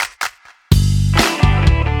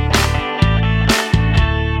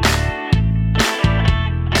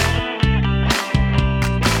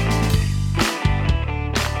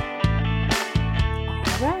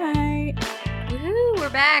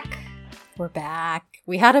back.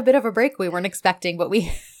 We had a bit of a break we weren't expecting, but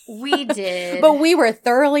we did. But we were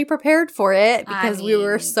thoroughly prepared for it because we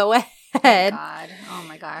were so ahead. God. Oh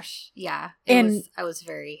my gosh. Yeah. I was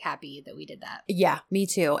very happy that we did that. Yeah, me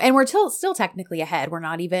too. And we're still technically ahead. We're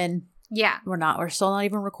not even. Yeah. We're still not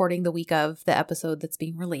even recording the week of the episode that's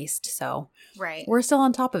being released. So right. We're still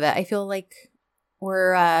on top of it. I feel like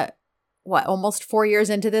we're almost 4 years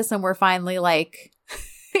into this, and we're finally like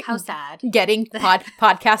how sad getting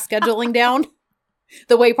podcast scheduling down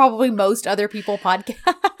the way probably most other people podcast.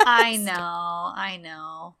 I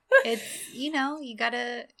know. It's you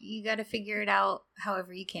gotta figure it out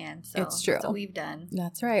however you can. So it's true. That's what we've done.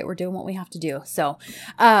 That's right. We're doing what we have to do. So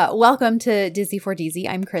welcome to Dizzy for Deezy.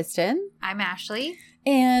 I'm Kristen. I'm Ashley.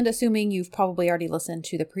 And assuming you've probably already listened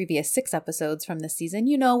to the previous 6 episodes from this season,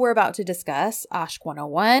 we're about to discuss Ashk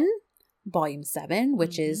 101, Volume 7,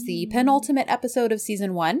 which is the penultimate episode of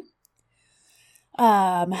Season 1.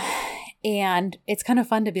 And it's kind of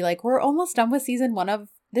fun to be like, we're almost done with Season 1 of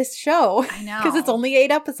this show. I know. Because it's only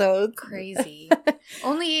 8 episodes. Crazy.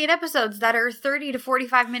 Only 8 episodes that are 30 to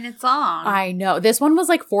 45 minutes long. I know. This one was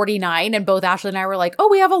like 49, and both Ashley and I were like, oh,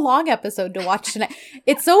 we have a long episode to watch tonight.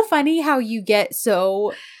 It's so funny how you get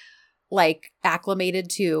so like acclimated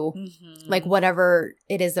to like whatever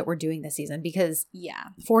it is that we're doing this season, because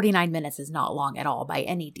 49 minutes is not long at all by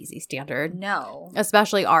any DZ standard. No.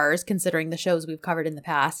 Especially ours, considering the shows we've covered in the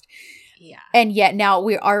past. Yeah. And yet now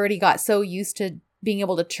we already got so used to being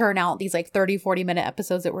able to churn out these like 30, 40-minute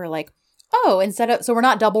episodes that we're like, oh, so we're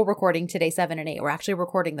not double recording today 7 and 8. We're actually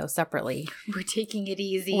recording those separately. We're taking it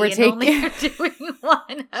easy. Only doing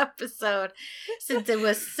 1 episode since it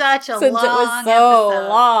was such a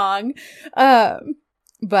long long.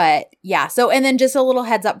 But yeah. So, and then just a little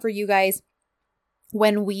heads up for you guys.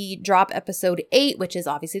 When we drop episode 8, which is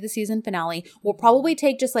obviously the season finale, we'll probably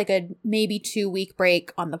take just like a maybe 2-week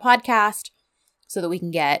break on the podcast so that we can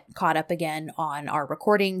get caught up again on our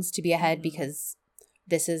recordings to be ahead, because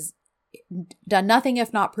this is done nothing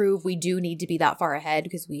if not prove we do need to be that far ahead,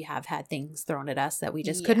 because we have had things thrown at us that we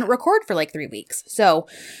just couldn't record for like 3 weeks. So,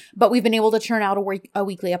 but we've been able to churn out a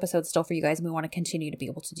weekly episode still for you guys, and we want to continue to be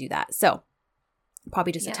able to do that. So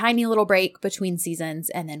probably just a tiny little break between seasons,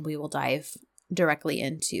 and then we will dive directly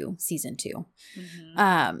into season 2.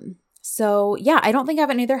 So yeah, I don't think I have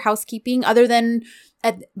any other housekeeping other than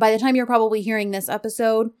by the time you're probably hearing this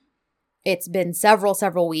episode, it's been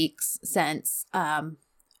several weeks since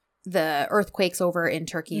the earthquakes over in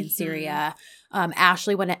Turkey and Syria.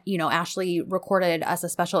 Ashley recorded us a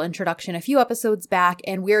special introduction a few episodes back,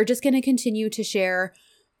 and we're just going to continue to share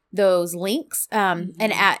those links. And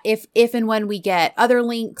if and when we get other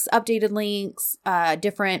links, updated links,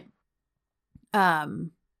 different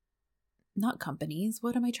not companies.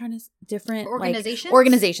 What am I trying to different organizations? Like,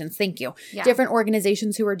 organizations. Thank you. Yeah. Different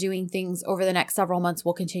organizations who are doing things over the next several months.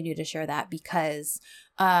 We'll continue to share that because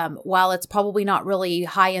while it's probably not really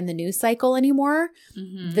high in the news cycle anymore,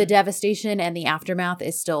 the devastation and the aftermath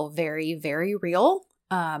is still very, very real,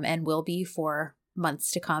 and will be for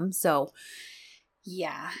months to come. So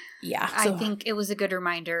yeah. So, I think it was a good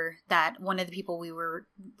reminder that one of the people we were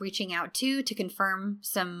reaching out to confirm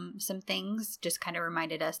some things just kind of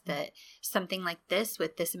reminded us that something like this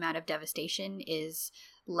with this amount of devastation is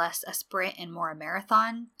less a sprint and more a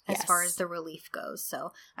marathon as far as the relief goes.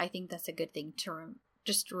 So I think that's a good thing to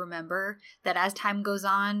just remember that as time goes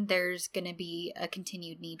on, there's going to be a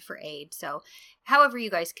continued need for aid. So however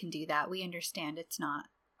you guys can do that, we understand it's not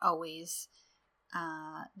always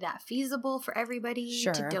that feasible for everybody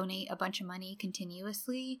to donate a bunch of money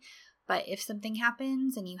continuously. But if something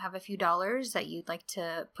happens and you have a few dollars that you'd like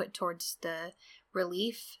to put towards the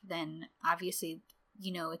relief, then obviously,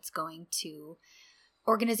 it's going to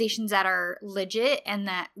organizations that are legit and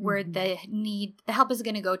that where the help is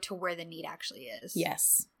going to go to where the need actually is.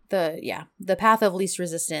 Yes. The path of least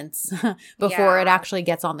resistance before it actually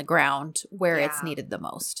gets on the ground where it's needed the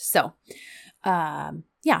most. So,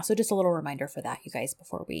 so just a little reminder for that, you guys,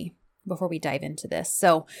 before we dive into this.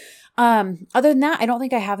 So, other than that, I don't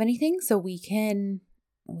think I have anything. So we can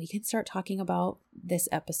start talking about this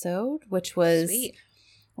episode, which was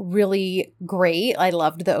really great. I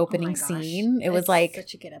loved the opening scene. It was like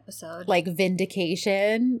such a good episode, like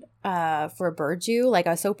vindication, for Burju. Like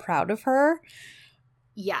I was so proud of her.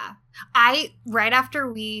 Yeah, right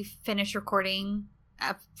after we finished recording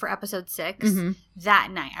for episode 6 that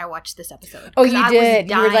night I watched this episode. Oh, you did?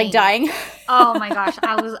 You were like dying? Oh my gosh,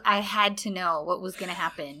 I had to know what was going to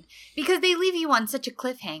happen because they leave you on such a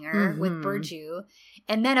cliffhanger with Burju,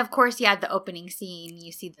 and then of course the opening scene,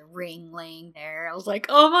 you see the ring laying there. I was like,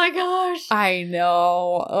 oh my gosh, I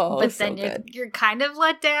know. Oh, but then you're kind of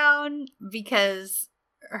let down because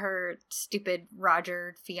her stupid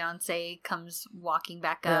Roger fiance comes walking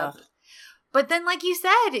back up. Ugh. But then, like you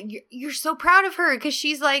said, you're so proud of her because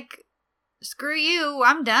she's like, screw you,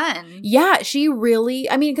 I'm done. Yeah, she really,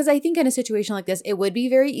 I mean, because I think in a situation like this, it would be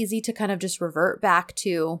very easy to kind of just revert back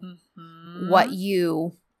to what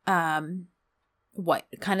you, what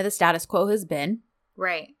kind of the status quo has been.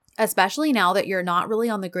 Right. Especially now that you're not really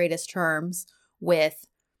on the greatest terms with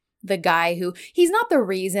the guy who, he's not the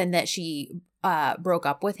reason that she broke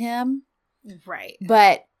up with him. Right.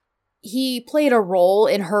 But he played a role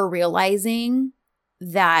in her realizing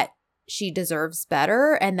that she deserves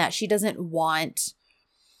better and that she doesn't want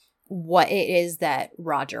what it is that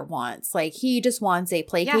Roger wants. Like, he just wants a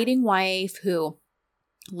placating wife who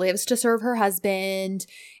lives to serve her husband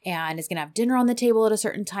and is going to have dinner on the table at a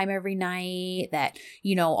certain time every night, that,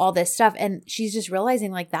 you know, all this stuff. And she's just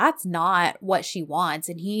realizing, like, that's not what she wants,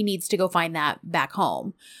 and he needs to go find that back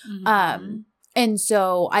home. And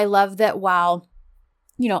so I love that while,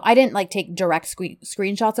 you know, I didn't like take direct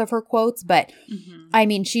screenshots of her quotes, but I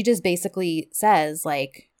mean, she just basically says,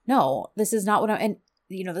 like, no, this is not what and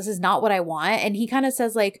you know, this is not what I want. And he kind of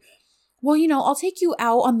says, like, well, you know, I'll take you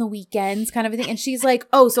out on the weekends kind of a thing. And she's like,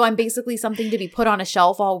 oh, so I'm basically something to be put on a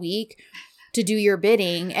shelf all week to do your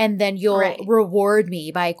bidding. And then you'll reward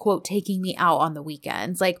me by, quote, taking me out on the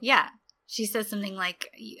weekends. Like, yeah. She says something like,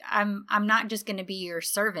 I'm not just going to be your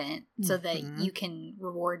servant so that you can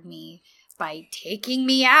reward me by taking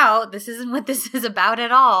me out. This isn't what this is about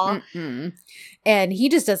at all. And he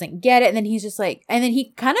just doesn't get it. And then he's just like, and then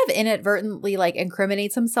he kind of inadvertently like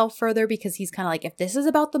incriminates himself further, because he's kind of like, if this is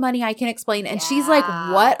about the money, I can explain. And she's like,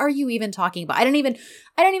 what are you even talking about? I don't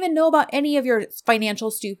even know about any of your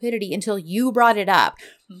financial stupidity until you brought it up.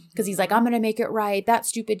 Because he's like, I'm going to make it right. That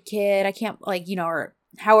stupid kid. I can't, like, you know, or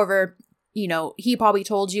however, you know, he probably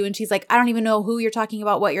told you. And she's like, I don't even know who you're talking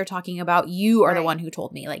about, what you're talking about. You are the one who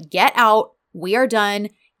told me. Like, get out. We are done.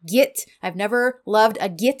 Git. I've never loved a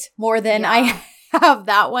git more than I have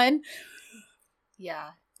that one.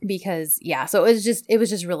 Yeah. Because, yeah. So it was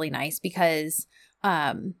just really nice because,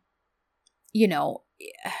 you know,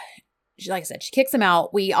 like I said, she kicks him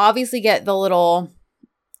out. We obviously get the little,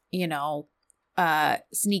 you know,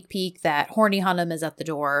 sneak peek that Horny Hunnam is at the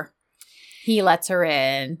door. He lets her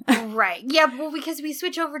in. Right. Yeah, well, because we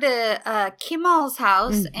switch over to Kimal's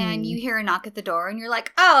house and you hear a knock at the door and you're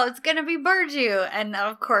like, oh, it's going to be Burju. And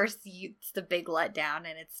of course, it's the big letdown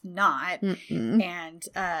and it's not. And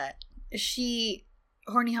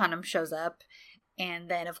Horny Hunnam shows up. And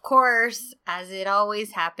then, of course, as it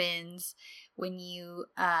always happens, when you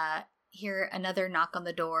hear another knock on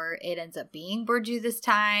the door, it ends up being Burju this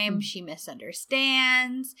time. She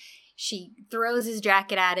misunderstands. She throws his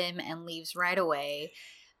jacket at him and leaves right away.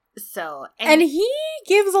 So, and he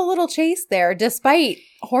gives a little chase there, despite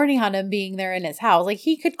Horny Hunnam being there in his house. Like,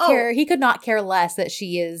 he could not care less that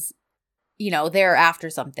she is, you know, there after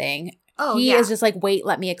something. He is just like, wait,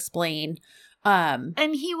 let me explain.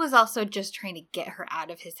 And he was also just trying to get her out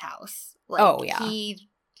of his house. Like,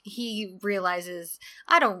 he realizes,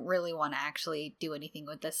 I don't really want to actually do anything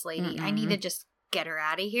with this lady. I need to just get her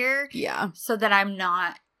out of here. Yeah. So that I'm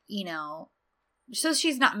not, you know, so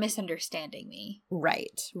she's not misunderstanding me.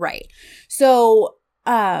 Right. So,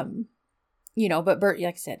 you know, but like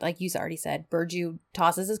I said, like you already said, Burju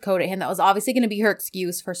tosses his coat at him. That was obviously going to be her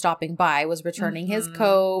excuse for stopping by, was returning his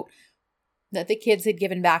coat that the kids had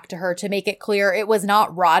given back to her, to make it clear it was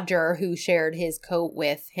not Roger who shared his coat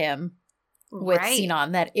with him, with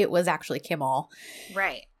Sinan, that it was actually Kimal.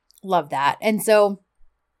 Right. Love that. And so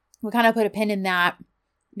we kind of put a pin in that,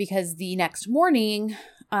 because the next morning,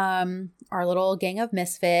 our little gang of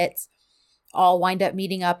misfits all wind up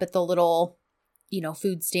meeting up at the little, you know,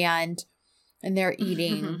 food stand, and they're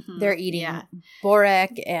eating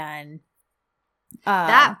borek, and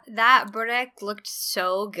that borek looked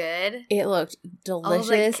so good. It looked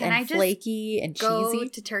delicious and flaky and cheesy. Go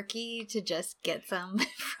to Turkey to just get some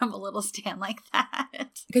from a little stand like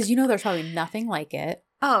that, because you know there's probably nothing like it.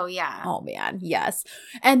 Oh yeah. Oh man, yes.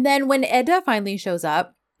 And then when Edda finally shows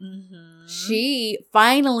up, she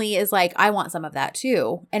finally is like, I want some of that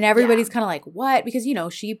too. And everybody's kind of like, what? Because, you know,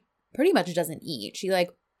 she pretty much doesn't eat. She, like,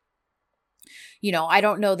 you know, I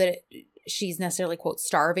don't know that she's necessarily, quote,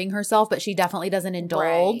 starving herself, but she definitely doesn't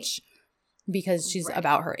indulge because she's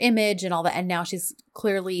about her image and all that. And now she's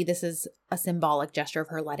clearly, this is a symbolic gesture of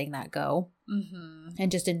her letting that go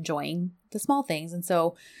and just enjoying the small things. And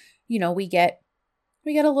so, you know, we get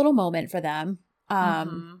a little moment for them.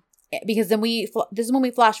 Because then this is when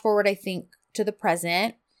we flash forward, I think, to the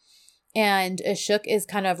present, and Ashok is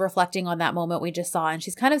kind of reflecting on that moment we just saw, and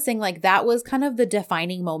she's kind of saying, like, that was kind of the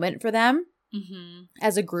defining moment for them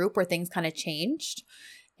as a group, where things kind of changed.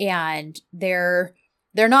 And they're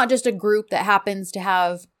not just a group that happens to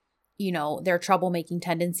have, you know, their troublemaking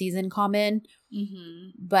tendencies in common,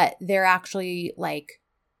 but they're actually like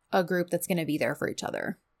a group that's going to be there for each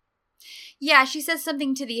other. Yeah, she says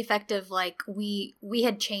something to the effect of like, we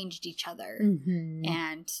had changed each other.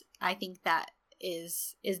 And I think that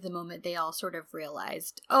is the moment they all sort of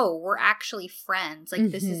realized, oh, we're actually friends. Like,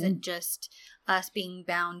 this isn't just us being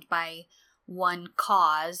bound by one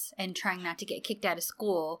cause and trying not to get kicked out of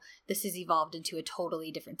school. This has evolved into a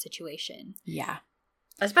totally different situation. Yeah.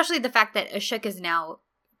 Especially the fact that Ashok is now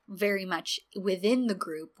very much within the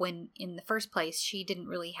group, when in the first place she didn't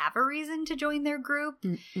really have a reason to join their group.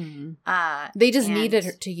 They just needed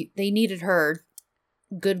her they needed her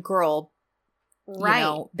good girl, right, you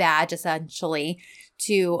know, badge essentially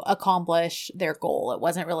to accomplish their goal. It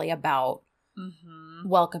wasn't really about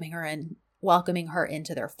welcoming her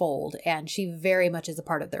into their fold, and she very much is a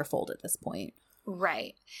part of their fold at this point.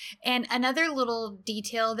 Right. And another little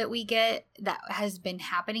detail that we get that has been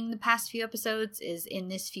happening the past few episodes is in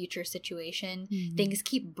this future situation, things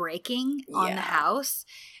keep breaking on the house.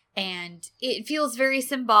 And it feels very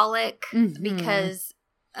symbolic because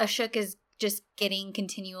Ashok is just getting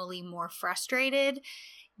continually more frustrated.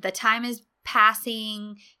 The time is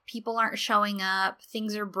passing. People aren't showing up.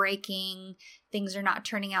 Things are breaking. Things are not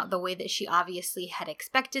turning out the way that she obviously had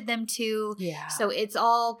expected them to. Yeah. So it's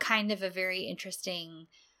all kind of a very interesting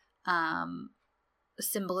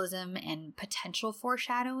symbolism and potential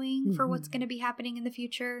foreshadowing for what's going to be happening in the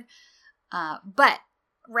future. But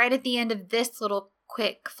right at the end of this little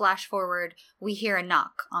quick flash forward, we hear a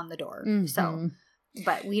knock on the door. So,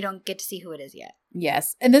 but we don't get to see who it is yet.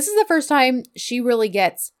 Yes. And this is the first time she really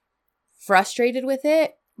gets frustrated with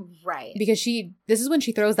it. Right. Because this is when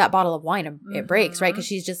she throws that bottle of wine and it breaks, right? Because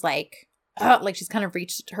she's just like she's kind of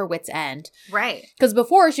reached her wit's end. Right. Because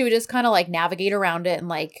before she would just kind of like navigate around it and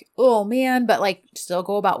like, oh man, but like still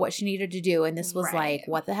go about what she needed to do. And this was like,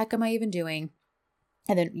 what the heck am I even doing?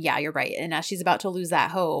 And then, yeah, you're right. And as she's about to lose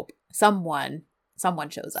that hope, someone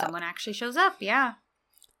shows up. Someone actually shows up, yeah.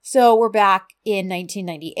 So we're back in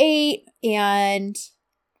 1998 and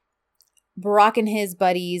Barack and his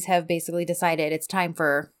buddies have basically decided it's time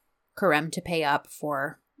for Karem to pay up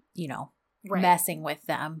for, you know, messing with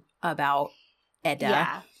them about Edda.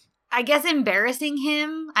 Yeah. I guess embarrassing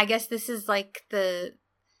him. I guess this is like the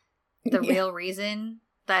real reason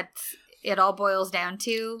that it all boils down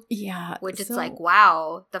to. Yeah. Which it's like,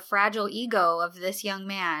 wow, the fragile ego of this young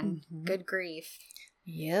man. Good grief.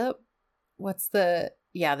 Yep. What's the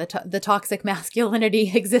toxic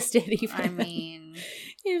masculinity existed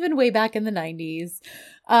even way back in the 90s.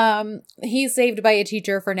 He's saved by a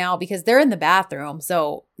teacher for now because they're in the bathroom.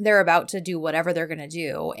 So they're about to do whatever they're going to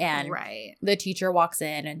do. And the teacher walks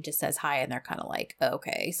in and just says hi. And they're kind of like,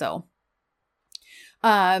 okay. So,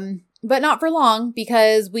 but not for long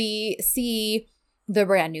because we see the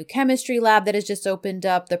brand new chemistry lab that has just opened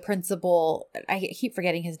up. The principal, I keep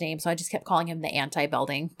forgetting his name. So I just kept calling him the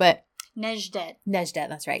anti-Belding, but Nejdet,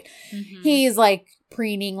 that's right. He's like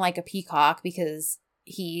preening like a peacock because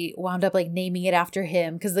he wound up like naming it after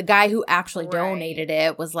him because the guy who actually donated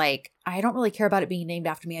it was like, I don't really care about it being named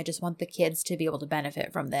after me. I just want the kids to be able to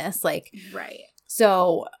benefit from this. Like,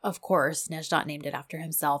 so of course Nejdat named it after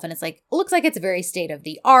himself. And it's like, looks like it's very state of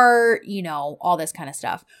the art, you know, all this kind of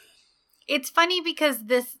stuff. It's funny because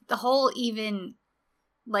the whole even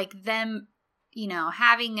like them, you know,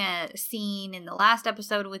 having a scene in the last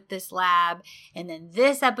episode with this lab, and then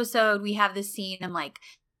this episode we have this scene. I'm like,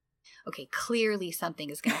 okay, clearly something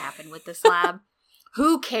is going to happen with this lab.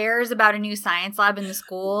 Who cares about a new science lab in the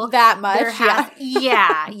school? That much?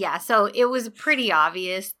 Yeah. So it was pretty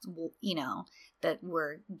obvious, you know, that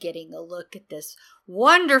we're getting a look at this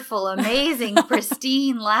wonderful, amazing,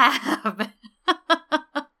 pristine lab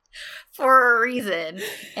for a reason.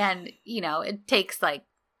 And, you know, it takes like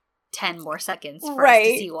 10 more seconds for us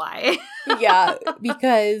to see why. Yeah,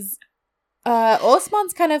 because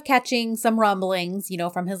Osman's kind of catching some rumblings, you know,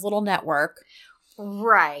 from his little network.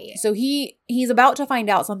 Right. So he's about to find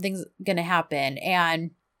out something's going to happen.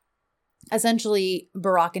 And essentially,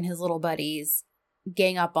 Barack and his little buddies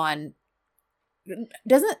gang up on...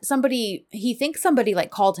 he thinks somebody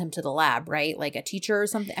like called him to the lab, right? Like a teacher or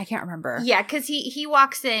something. I can't remember. Yeah, because he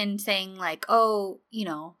walks in saying like, oh, you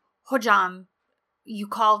know, Hojam, you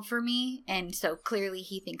called for me. And so clearly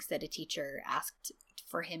he thinks that a teacher asked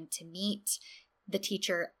for him to meet the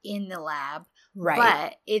teacher in the lab. Right.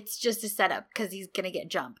 But it's just a setup because he's going to get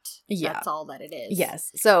jumped. Yeah. That's all that it is.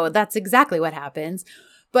 Yes. So that's exactly what happens.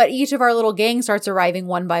 But each of our little gang starts arriving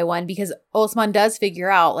one by one because Osman does figure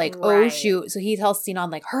out like, oh, shoot. So he tells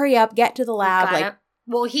Sinan like, hurry up, get to the lab. Like,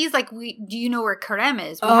 Well, he's like, do you know where Karem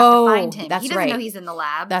is? We have to find him. That's he doesn't right. know he's in the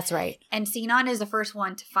lab. That's right. And Sinan is the first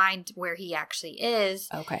one to find where he actually is.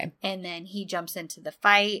 Okay. And then he jumps into the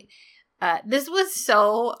fight. This was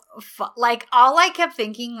so like, all I kept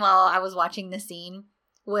thinking while I was watching the scene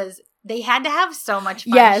was they had to have so much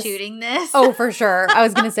fun shooting this. Oh, for sure. I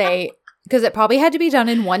was going to say, because it probably had to be done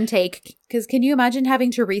in one take. Because can you imagine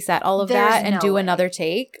having to reset all of that and do another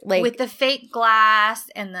take? Like, with the fake glass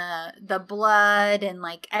and the blood and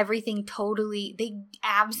like everything, totally, they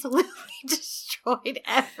absolutely destroyed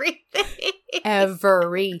everything.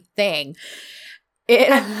 Everything.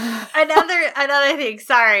 Another thing.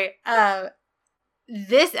 Sorry.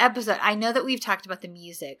 This episode, I know that we've talked about the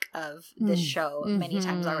music of this show many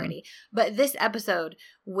times already, but this episode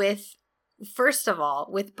first of all,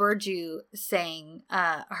 with Burcu saying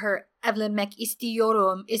her Evlemek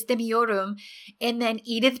istemiorum, and then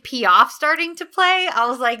Edith Piaf starting to play, I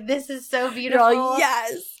was like, this is so beautiful. Oh,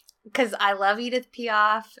 yes. Because I love Edith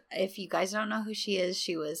Piaf. If you guys don't know who she is,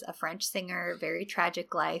 she was a French singer, very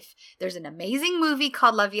tragic life. There's an amazing movie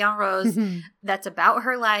called La Vie en Rose that's about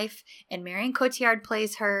her life, and Marion Cotillard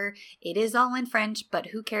plays her. It is all in French, but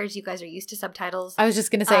who cares? You guys are used to subtitles. I was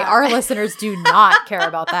just going to say, our listeners do not care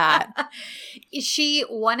about that. She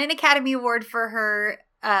won an Academy Award for her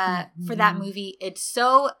for that movie. It's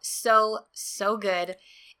so, so, so good.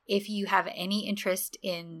 If you have any interest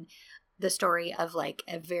in the story of like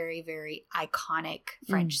a very, very iconic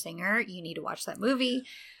French singer, you need to watch that movie.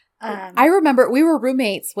 I remember we were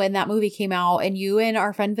roommates when that movie came out, and you and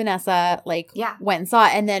our friend Vanessa went and saw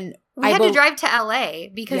it, and then we had to drive to LA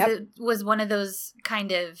because it was one of those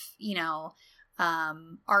kind of, you know,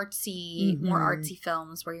 artsy, more artsy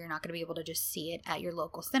films where you're not going to be able to just see it at your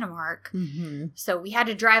local Cinemark. So we had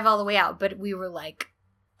to drive all the way out, but we were like,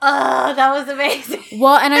 oh, that was amazing.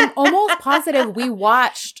 Well, and I'm almost positive we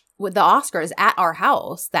watched with the Oscars at our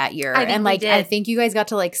house that year. And like, I think you guys got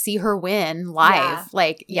to like see her win live. Yeah.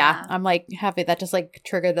 Like, I'm like happy that just like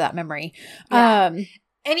triggered that memory. Yeah.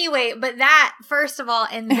 Anyway, but that first of all,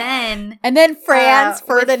 and then Franz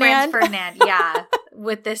Ferdinand.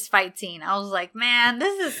 With this fight scene, I was like, man,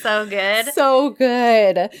 this is so good, so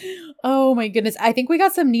good. Oh my goodness, I think we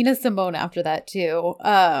got some Nina Simone after that too.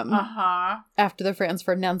 After the Franz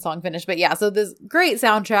Ferdinand song finished, but yeah, so this great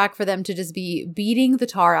soundtrack for them to just be beating the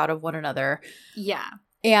tar out of one another. Yeah,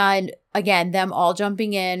 and again, them all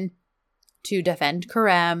jumping in to defend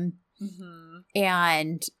Karem,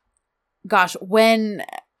 and. Gosh, when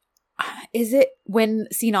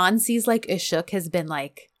Sinan sees like Ishuk has been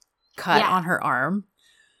like cut on her arm?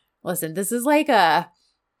 Listen, this is like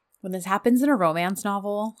when this happens in a romance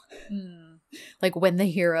novel, like when the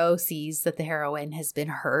hero sees that the heroine has been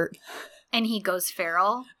hurt. And he goes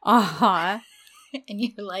feral. And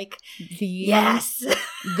you're like, yes.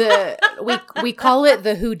 We call it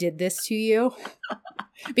the who did this to you.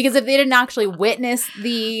 Because if they didn't actually witness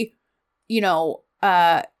the,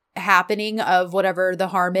 happening of whatever the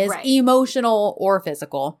harm is, emotional or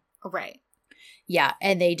physical. Right. Yeah.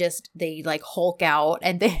 And they like Hulk out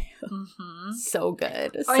and they so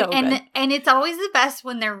good. So good. And it's always the best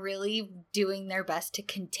when they're really doing their best to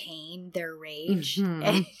contain their rage.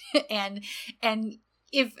 And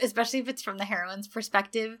especially if it's from the heroine's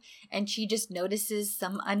perspective and she just notices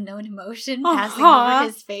some unknown emotion passing over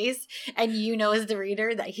his face, and as the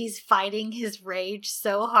reader that he's fighting his rage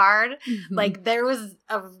so hard. Like there was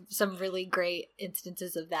some really great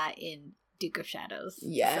instances of that in Duke of Shadows.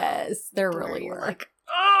 Yes, there really were. Like,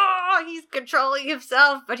 oh, he's controlling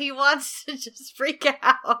himself, but he wants to just freak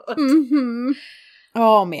out.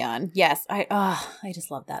 Oh man, yes, I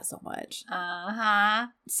just love that so much.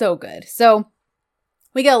 So good. So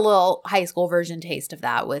we get a little high school version taste of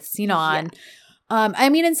that with Sinan. I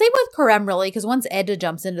mean, and same with Karem, really, because once Edda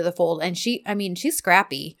jumps into the fold, and she's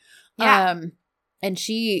scrappy. Yeah. And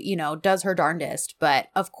she, does her darndest. But,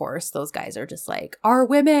 of course, those guys are just like, our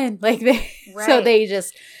women. Like, so they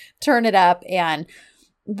just turn it up. And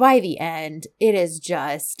by the end, it is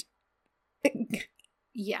just,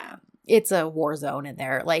 it's a war zone in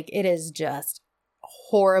there. Like, it is just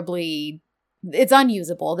horribly... It's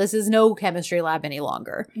unusable. This is no chemistry lab any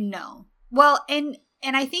longer. No. Well, and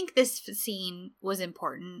I think this scene was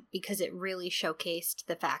important because it really showcased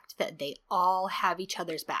the fact that they all have each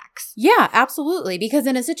other's backs. Yeah, absolutely. Because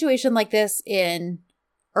in a situation like this in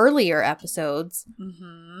earlier episodes,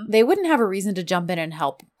 they wouldn't have a reason to jump in and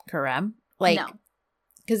help Karem. Like, no.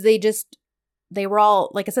 Because they were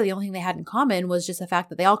all, like I said, the only thing they had in common was just the fact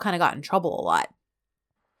that they all kind of got in trouble a lot.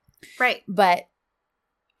 Right. But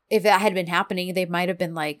if that had been happening, they might have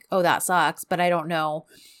been like, oh, that sucks. But I don't know.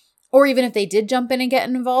 or even if they did jump in and get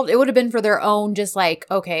involved, it would have been for their own, just like,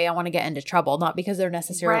 okay, I want to get into trouble, not because they're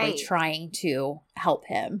necessarily trying to help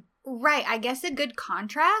him. Right. I guess a good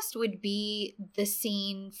contrast would be the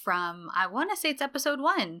scene from, I want to say it's episode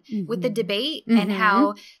 1 with the debate and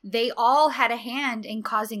how they all had a hand in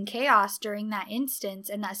causing chaos during that instance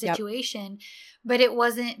and that situation. But it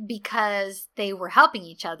wasn't because they were helping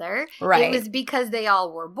each other. Right. It was because they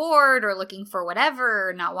all were bored or looking for whatever,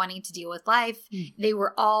 or not wanting to deal with life. They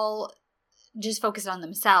were all just focused on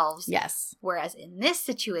themselves. Yes. Whereas in this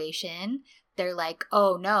situation, they're like,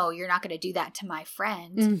 oh no, you're not going to do that to my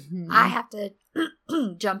friend. I have to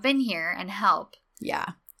jump in here and help. Yeah.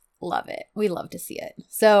 Love it. We love to see it.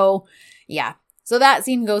 So, yeah. So that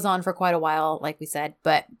scene goes on for quite a while, like we said,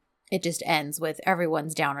 but it just ends with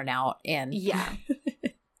everyone's down and out. And yeah.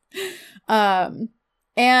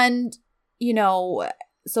 And, you know,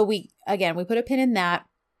 so we put a pin in that.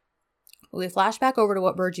 We flash back over to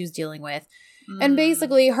what Burgew's dealing with. And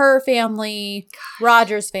basically her family,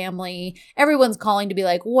 Roger's family, everyone's calling to be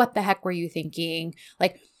like, what the heck were you thinking?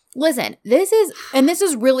 Like, listen, this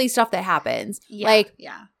is really stuff that happens. Yeah, like,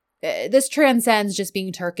 yeah. This transcends just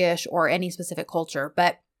being Turkish or any specific culture.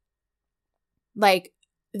 But like,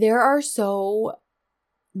 there are so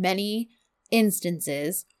many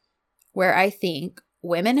instances where I think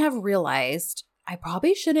women have realized I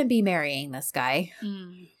probably shouldn't be marrying this guy.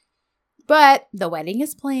 But the wedding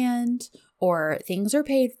is planned or things are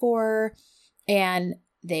paid for and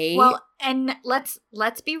they... Well, and let's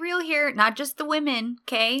be real here. Not just the women,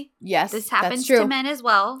 okay? Yes, this happens that's true. to men as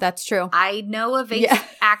well. That's true. I know of a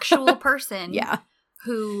actual person yeah.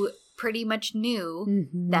 who pretty much knew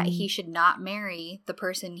that he should not marry the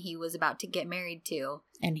person he was about to get married to.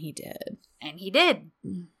 And he did.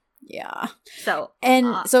 Yeah. So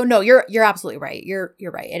no, you're absolutely right. You're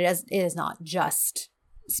right. It is not just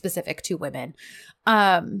specific to women.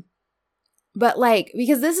 But like,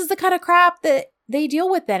 because this is the kind of crap that they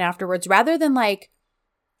deal with then afterwards, rather than like,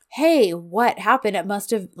 hey, what happened? It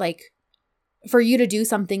must have, like, for you to do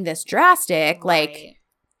something this drastic, like,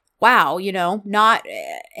 wow, you know, not,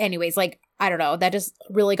 anyways, like, I don't know. That just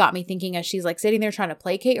really got me thinking as she's like sitting there trying to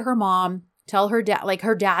placate her mom, tell her dad, like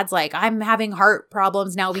her dad's like, I'm having heart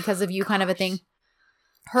problems now because of you, kind of a thing.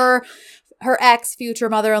 Her ex future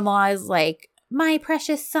mother-in-law is like, my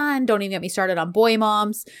precious son. Don't even get me started on boy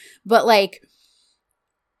moms. But like,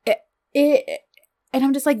 it and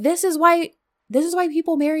I'm just like, this is why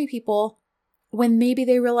people marry people when maybe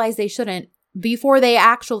they realize they shouldn't before they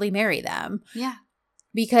actually marry them. Yeah.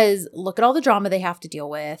 Because look at all the drama they have to deal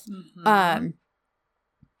with. But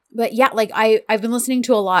yeah, like I've been listening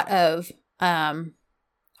to a lot of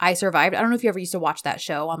I Survived. I don't know if you ever used to watch that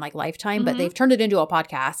show on like Lifetime, but they've turned it into a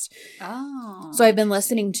podcast. Oh. So I've been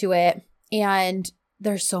listening to it. And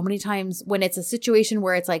there's so many times when it's a situation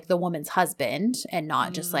where it's like the woman's husband and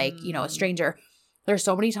not just like, you know, a stranger. There's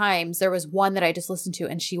so many times. There was one that I just listened to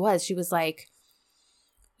and she was like,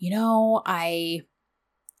 you know, I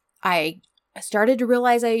started to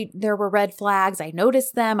realize there were red flags. I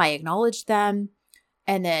noticed them. I acknowledged them.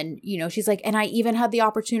 And then, you know, she's like, and I even had the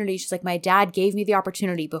opportunity. She's like, my dad gave me the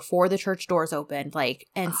opportunity before the church doors opened, like,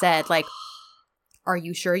 and said like, are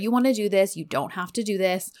you sure you want to do this? You don't have to do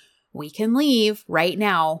this. We can leave right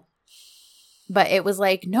now. But it was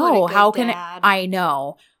like, no, how can I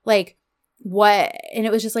know? Like, what? And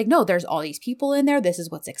it was just like, no, there's all these people in there. This is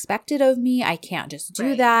what's expected of me. I can't just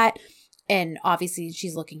do that. And obviously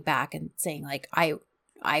she's looking back and saying like,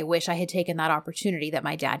 I wish I had taken that opportunity that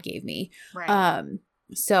my dad gave me. Right.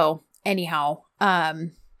 So anyhow,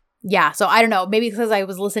 yeah. So I don't know, maybe because I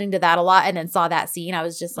was listening to that a lot and then saw that scene, I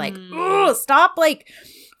was just like, stop, like,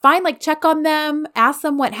 fine, like check on them, ask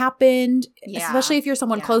them what happened, especially if you're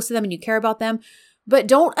someone close to them and you care about them. But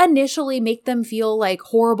don't initially make them feel like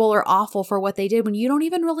horrible or awful for what they did when you don't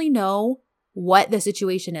even really know what the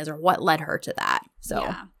situation is or what led her to that. So,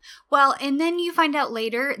 yeah. Well, and then you find out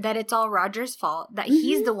later that it's all Roger's fault, that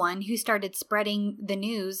he's the one who started spreading the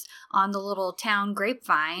news on the little town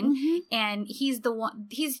grapevine. And he's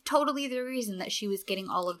totally the reason that she was getting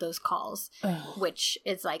all of those calls, which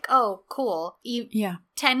is like, oh, cool.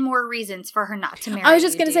 10 more reasons for her not to marry. I was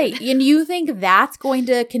just going to say, and you think that's going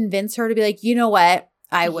to convince her to be like, you know what?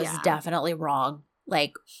 I was definitely wrong.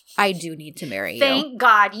 Like, I do need to marry you. Thank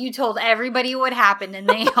God you told everybody what happened and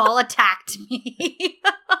they all attacked me.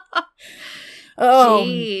 Oh,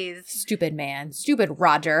 jeez. Stupid man. Stupid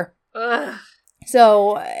Roger. Ugh.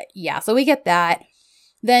 So, yeah. So we get that.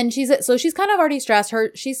 Then she's kind of already stressed.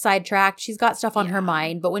 She's sidetracked. She's got stuff on her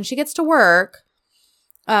mind. But when she gets to work,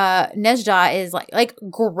 Nezha is like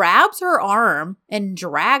grabs her arm and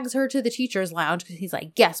drags her to the teacher's lounge because he's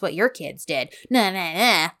like, guess what your kids did? Nah, nah,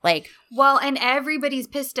 nah. Like, well, and everybody's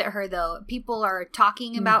pissed at her, though. People are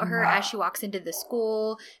talking about her as she walks into the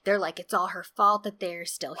school. They're like, it's all her fault that they're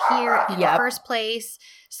still here in the first place.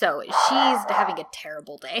 So she's having a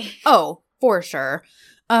terrible day. Oh, for sure.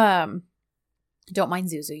 Don't mind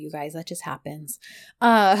Zuzu, you guys. That just happens.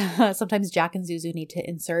 Sometimes Jack and Zuzu need to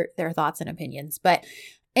insert their thoughts and opinions. But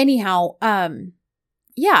anyhow,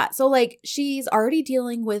 yeah. So like she's already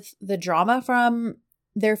dealing with the drama from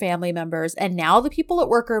their family members. And now the people at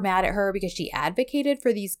work are mad at her because she advocated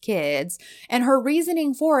for these kids. And her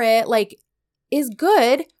reasoning for it, like, is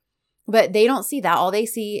good. But they don't see that. All they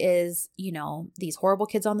see is, you know, these horrible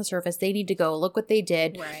kids on the surface. They need to go. Look what they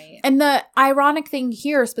did. Right. And the ironic thing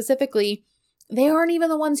here specifically, they aren't even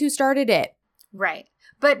the ones who started it. Right.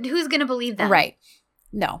 But who's going to believe them? Right.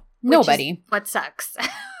 No. Nobody. What sucks.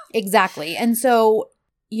 Exactly. And so,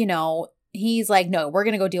 you know, he's like, no, we're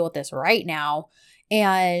going to go deal with this right now.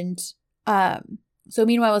 And so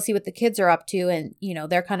meanwhile, we'll see what the kids are up to. And, you know,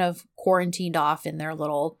 they're kind of quarantined off in their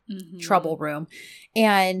little trouble room.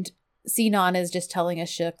 And Sinan is just telling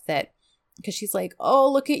Ashok that, because she's like, oh,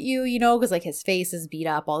 look at you, you know, because like his face is beat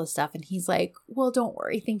up, all this stuff. And he's like, well, don't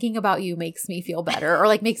worry. Thinking about you makes me feel better, or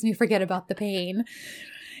like makes me forget about the pain.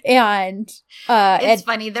 And it's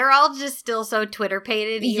funny. They're all just still so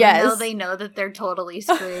Twitter-pated, even though they know that they're totally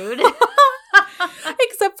screwed.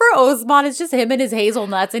 Except for Osman, it's just him and his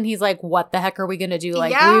hazelnuts. And he's like, what the heck are we going to do?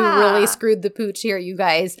 Like, we really screwed the pooch here, you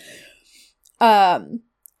guys.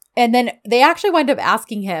 And then they actually wind up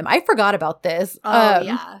asking him. I forgot about this.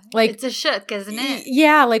 Yeah. Like, it's Ashok, isn't it?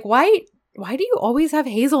 Yeah. Like, why do you always have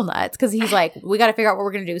hazelnuts? Because he's like, we got to figure out what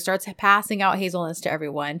we're going to do. Starts passing out hazelnuts to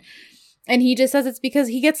everyone. And he just says it's because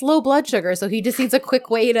he gets low blood sugar. So he just needs a quick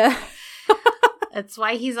way to. That's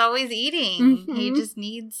why he's always eating. He just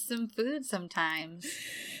needs some food sometimes.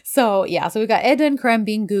 So, yeah. So we got Ed and Krem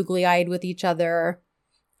being googly eyed with each other.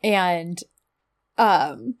 And,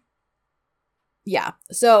 yeah.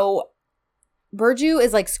 So Burju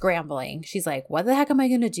is like scrambling. She's like, what the heck am I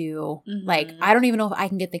going to do? Like, I don't even know if I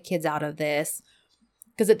can get the kids out of this.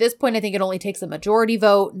 Because at this point, I think it only takes a majority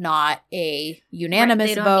vote, not a unanimous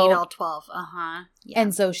vote. They don't need all 12. Yeah.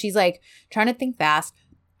 And so she's like trying to think fast.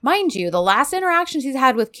 Mind you, the last interaction she's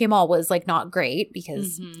had with Kemal was like not great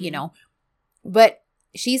because, you know, but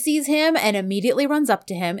she sees him and immediately runs up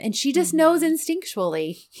to him. And she just knows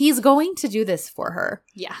instinctually he's going to do this for her.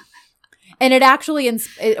 Yeah. And it actually,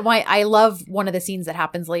 I love one of the scenes that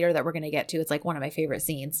happens later that we're going to get to. It's like one of my favorite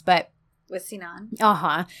scenes, but. With Sinan.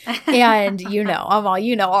 And you know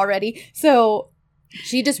already. So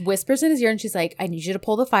she just whispers in his ear and she's like, I need you to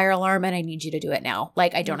pull the fire alarm and I need you to do it now.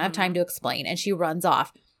 Like, I don't have time to explain. And she runs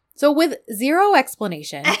off. So with zero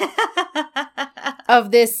explanation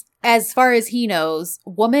of this, as far as he knows,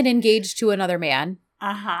 woman engaged to another man.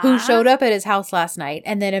 Who showed up at his house last night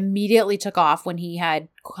and then immediately took off when he had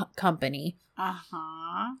company.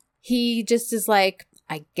 He just is like,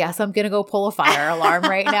 I guess I'm going to go pull a fire alarm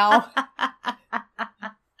right now.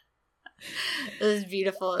 It was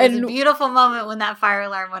beautiful. It was a beautiful moment when that fire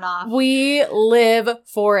alarm went off. We live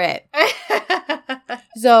for it.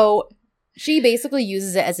 So she basically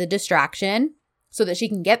uses it as a distraction so that she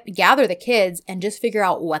can gather the kids and just figure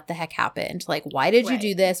out what the heck happened. Like, why did you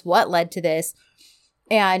do this? What led to this?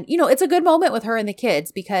 And, you know, it's a good moment with her and the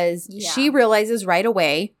kids because she realizes right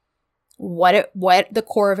away what the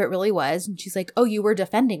core of it really was. And she's like, oh, you were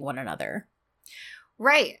defending one another.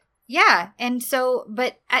 Right. Yeah. And so,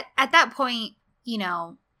 but at that point, you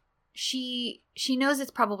know, she knows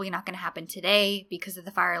it's probably not going to happen today because of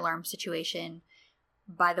the fire alarm situation.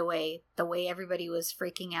 By the way everybody was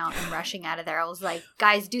freaking out and rushing out of there, I was like,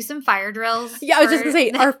 guys, do some fire drills. Yeah, I was just going to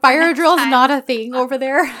say, are fire drills not a thing over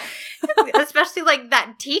there? Especially like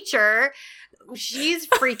that teacher. She's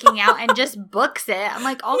freaking out and just books it. I'm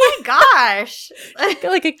like, oh my gosh.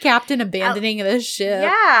 Like a captain abandoning the ship.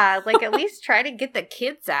 Yeah, like at least try to get the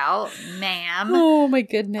kids out, ma'am. Oh my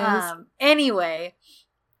goodness. Anyway,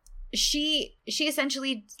 she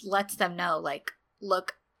essentially lets them know, like,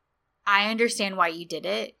 look, I understand why you did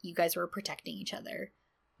it. You guys were protecting each other.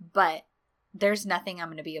 But there's nothing I'm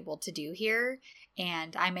going to be able to do here.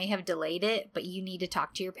 And I may have delayed it, but you need to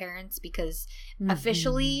talk to your parents because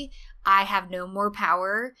officially I have no more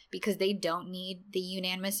power because they don't need the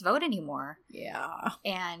unanimous vote anymore. Yeah.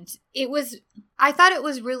 And I thought it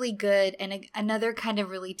was really good and another kind of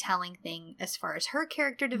really telling thing as far as her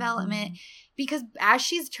character development because as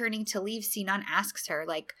she's turning to leave, Sinan asks her,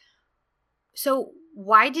 like, so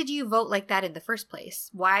why did you vote like that in the first place?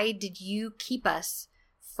 Why did you keep us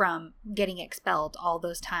from getting expelled all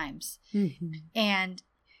those times. Mm-hmm. And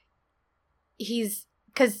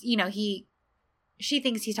because, she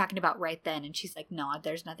thinks he's talking about right then. And she's like, no,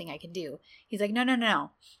 there's nothing I can do. He's like,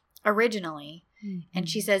 no. Originally. Mm-hmm. And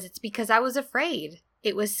she says, it's because I was afraid.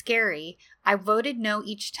 It was scary. I voted no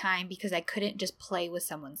each time because I couldn't just play with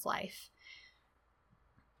someone's life.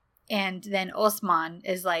 And then Osman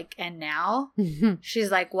is like, and now? Mm-hmm. She's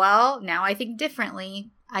like, well, now I think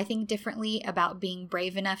differently. I think differently about being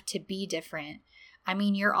brave enough to be different. I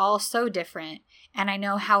mean, you're all so different. And I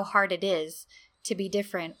know how hard it is to be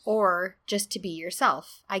different or just to be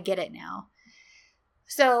yourself. I get it now.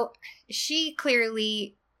 So she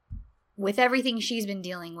clearly, with everything she's been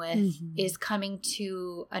dealing with, mm-hmm. is coming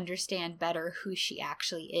to understand better who she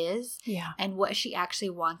actually is. Yeah. And what she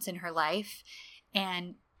actually wants in her life.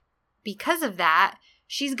 And because of that,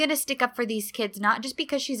 she's going to stick up for these kids, not just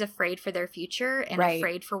because she's afraid for their future and right.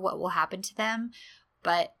 afraid for what will happen to them,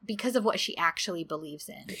 but because of what she actually believes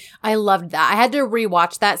in. I loved that. I had to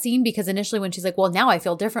rewatch that scene because initially when she's like, well, now I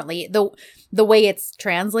feel differently, the way it's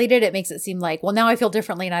translated, it makes it seem like, well, now I feel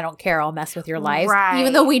differently and I don't care. I'll mess with your lives. Right.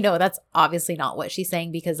 Even though we know that's obviously not what she's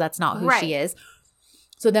saying because that's not who she is.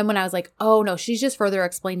 So then when I was like, oh no, she's just further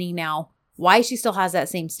explaining now why she still has that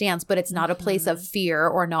same stance, but it's not a place of fear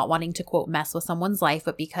or not wanting to, quote, mess with someone's life,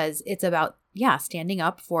 but because it's about, standing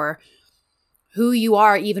up for who you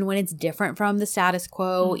are, even when it's different from the status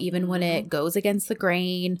quo, even when it goes against the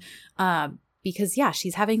grain, because,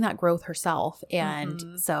 she's having that growth herself.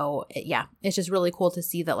 And so, it's just really cool to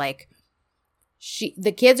see that, like,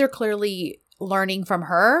 the kids are clearly learning from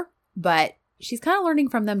her, but she's kind of learning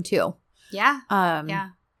from them too. Yeah.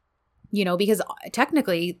 Because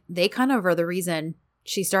technically they kind of are the reason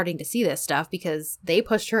she's starting to see this stuff because they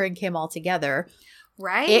pushed her and Kim all together.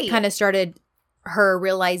 Right. It kind of started her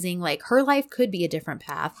realizing like her life could be a different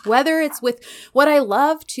path. Whether it's with what I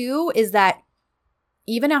love too is that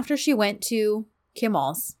even after she went to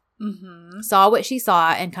Kimmels, saw what she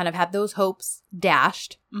saw and kind of had those hopes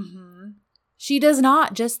dashed, she does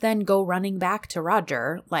not just then go running back to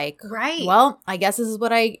Roger. Like, right. Well, I guess this is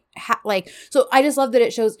what I like. So I just love that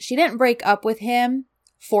it shows she didn't break up with him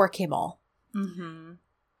for Kimmel.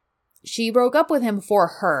 She broke up with him for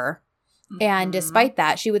her. And despite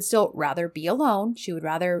that, she would still rather be alone. She would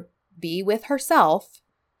rather be with herself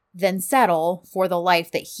than settle for the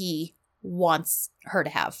life that he wants her to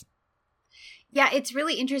have. Yeah, it's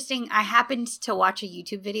really interesting. I happened to watch a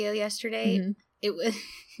YouTube video yesterday. It was,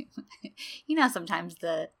 sometimes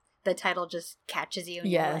the title just catches you and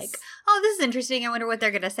you're like, oh, this is interesting. I wonder what they're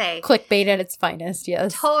going to say. Clickbait at its finest,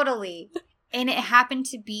 yes. Totally. And it happened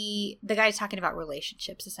to be the guy talking about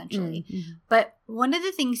relationships, essentially. But one of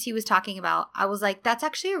the things he was talking about, I was like, that's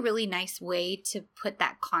actually a really nice way to put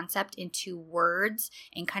that concept into words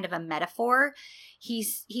and kind of a metaphor. He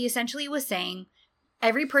essentially was saying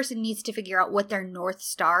every person needs to figure out what their North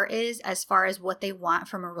Star is as far as what they want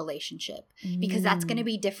from a relationship, because that's going to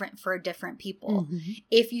be different for different people.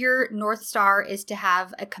 If your North Star is to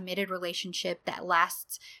have a committed relationship that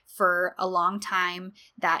lasts for a long time,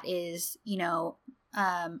 that is,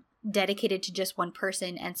 dedicated to just one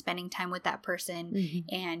person and spending time with that person,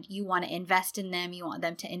 and you want to invest in them, you want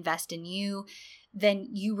them to invest in you, then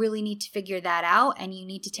you really need to figure that out, and you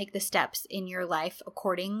need to take the steps in your life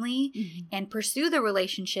accordingly and pursue the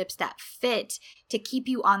relationships that fit to keep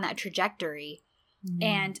you on that trajectory.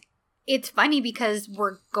 And it's funny because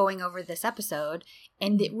we're going over this episode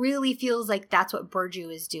and it really feels like that's what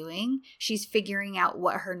Burju is doing. She's figuring out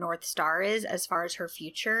what her North Star is as far as her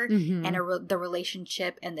future and the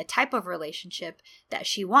relationship and the type of relationship that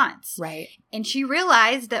she wants. Right. And she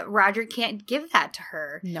realized that Roger can't give that to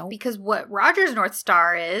her. No. Because what Roger's North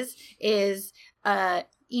Star is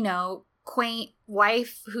quaint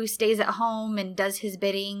wife who stays at home and does his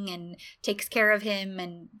bidding and takes care of him,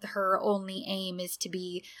 and her only aim is to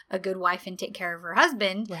be a good wife and take care of her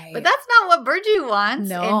husband. Right. But that's not what Burju wants.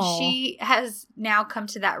 No. And she has now come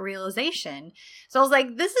to that realization. So I was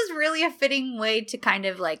like, this is really a fitting way to kind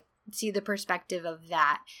of like see the perspective of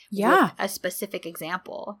that with a specific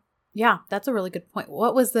example. Yeah, that's a really good point.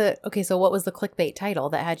 What was the clickbait title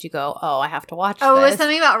that had you go, oh, I have to watch this? It was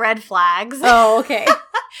something about red flags. Oh, okay.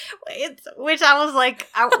 Which I was like,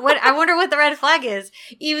 I wonder what the red flag is,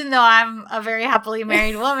 even though I'm a very happily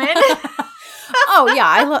married woman. Oh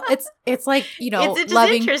yeah, it's like, it's just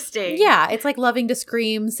loving, interesting. Yeah, it's like loving to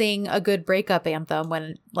scream, sing a good breakup anthem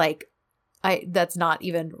when like that's not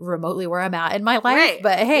even remotely where I'm at in my life. Right.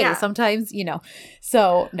 But hey, sometimes,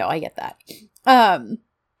 so no, I get that.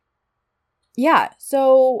 Yeah,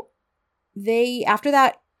 so they, after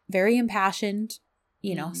that very impassioned,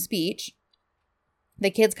 speech,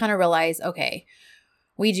 the kids kind of realize, okay,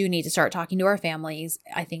 we do need to start talking to our families.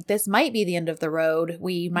 I think this might be the end of the road.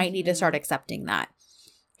 We might need to start accepting that.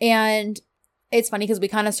 And it's funny because we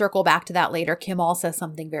kind of circle back to that later. Kimmel says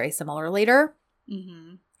something very similar later.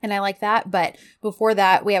 Mm-hmm. And I like that. But before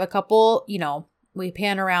that, we have a couple, we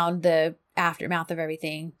pan around the aftermath of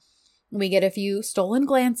everything. We get a few stolen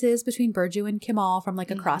glances between Burju and Kimmel from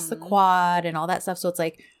like across the quad and all that stuff. So it's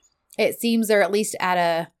like, it seems they're at least at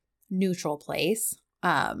a neutral place.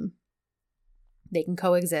 They can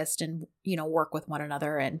coexist and, work with one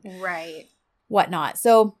another and whatnot.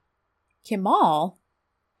 So Kimmel,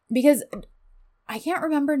 because I can't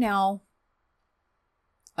remember now.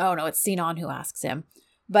 Oh no, it's Sinan who asks him.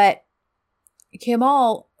 But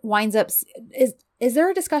Kimmel winds up, is there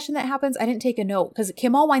a discussion that happens? I didn't take a note because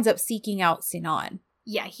Kimmel winds up seeking out Sinan.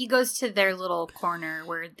 Yeah, he goes to their little corner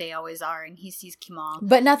where they always are, and he sees Kimmel.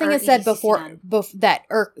 But nothing is said before that.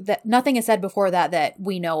 Nothing is said before that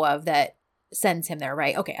we know of that sends him there,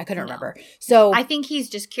 right? Okay, I couldn't remember. So I think he's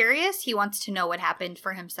just curious. He wants to know what happened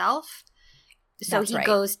for himself. So he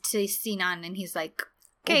goes to Sinan and he's like,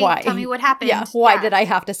 "Okay, tell me what happened." Yeah, why did I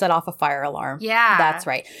have to set off a fire alarm? Yeah, that's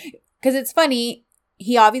right. Because it's funny.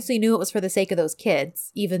 He obviously knew it was for the sake of those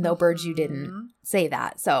kids, even though Burju didn't say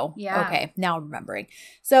that. So, okay, now I'm remembering.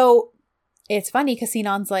 So, it's funny because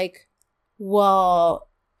Sinan's like, well,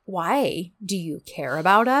 why do you care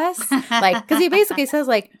about us? Like, because he basically says,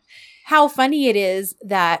 like, how funny it is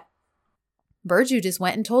that Burju just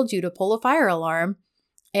went and told you to pull a fire alarm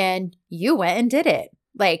and you went and did it.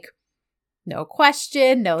 Like, no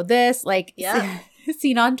question, no this. Like,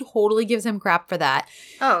 Sinan totally gives him crap for that.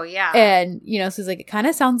 Oh, yeah. And, so he's like, it kind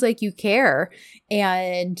of sounds like you care.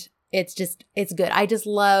 And it's good. I just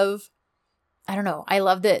love, I don't know. I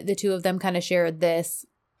love that the two of them kind of shared this.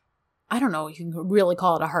 I don't know. You can really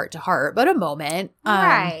call it a heart to heart, but a moment.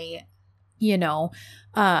 Right.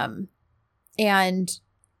 And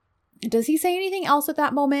does he say anything else at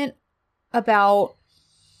that moment about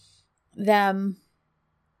them?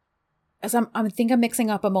 I think I'm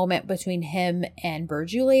mixing up a moment between him and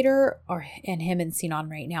Burju later and him and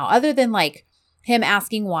Sinan right now. Other than like him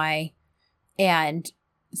asking why and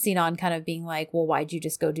Sinan kind of being like, well, why'd you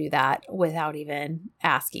just go do that without even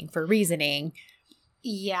asking for reasoning?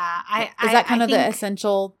 Yeah. Is that kind of the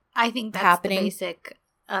essential I think that's happening? The basic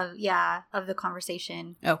of the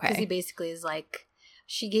conversation. Okay. Because he basically is like,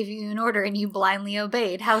 she gave you an order and you blindly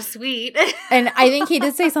obeyed. How sweet. And I think he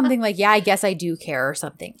did say something like, yeah, I guess I do care or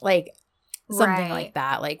something. Like, something like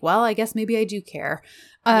that. Like, well, I guess maybe I do care.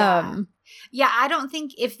 Yeah, I don't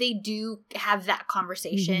think if they do have that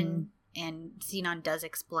conversation and Sinan does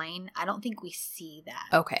explain, I don't think we see that.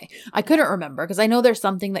 Okay. I couldn't remember because I know there's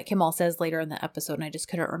something that Kimmel says later in the episode and I just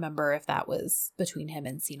couldn't remember if that was between him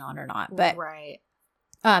and Sinan or not. But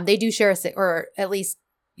they do share or at least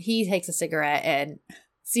he takes a cigarette and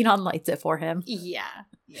Sinan lights it for him. Yeah.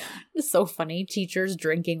 It's so funny. Teachers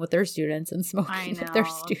drinking with their students and smoking with their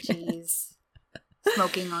students. Geez.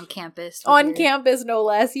 Smoking on campus. Campus, no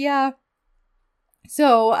less. Yeah.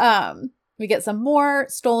 So, we get some more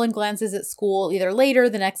stolen glances at school, either later,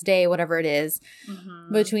 the next day, whatever it is,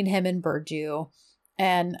 between him and Burju.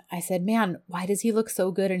 And I said, man, why does he look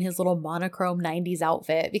so good in his little monochrome 90s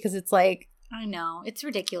outfit? Because it's like, I know. It's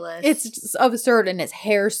ridiculous. It's just absurd. And his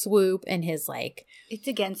hair swoop and his like. It's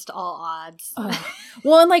against all odds.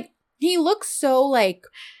 Well, and like, he looks so like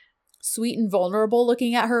sweet and vulnerable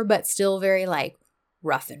looking at her, but still very like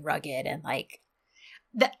rough and rugged and like.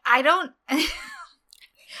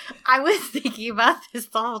 I was thinking about this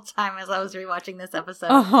the whole time as I was rewatching this episode.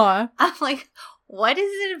 I'm like, what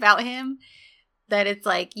is it about him that it's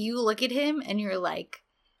like you look at him and you're like,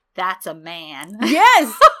 that's a man.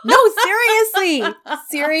 Yes. No,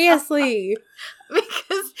 seriously.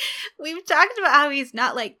 Because we've talked about how he's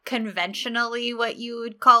not like conventionally what you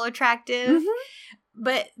would call attractive,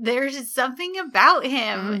 but there's just something about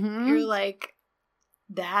him. You're like,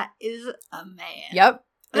 that is a man. Yep.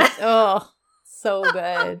 So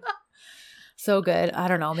good. So good. I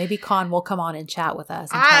don't know. Maybe Khan will come on and chat with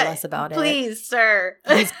us and tell us about Please, sir.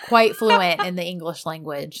 He's quite fluent in the English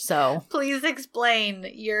language, so. Please explain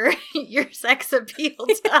your sex appeal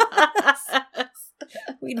to us.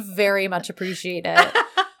 We'd very much appreciate it.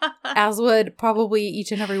 As would probably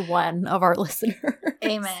each and every one of our listeners.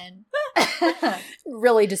 Amen.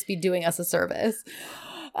 Really just be doing us a service.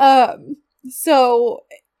 So,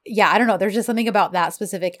 yeah, I don't know. There's just something about that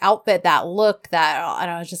specific outfit, that look that I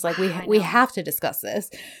don't know. It's just like we have to discuss this.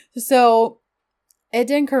 So, Ed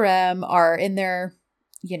and Karem are in their,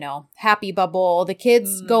 happy bubble. The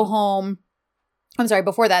kids go home. I'm sorry,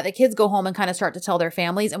 before that, the kids go home and kind of start to tell their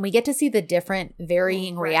families, and we get to see the different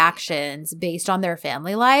varying reactions based on their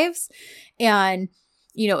family lives. And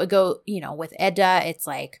with Edda, it's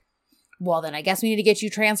like, well, then I guess we need to get you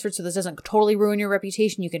transferred so this doesn't totally ruin your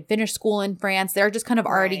reputation. You can finish school in France. They're just kind of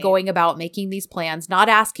already going about making these plans, not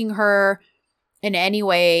asking her in any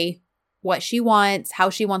way what she wants,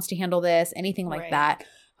 how she wants to handle this, anything like that.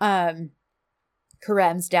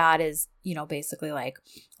 Kerem's dad is, basically like,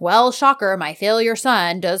 well, shocker, my failure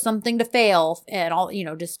son does something to fail, and all,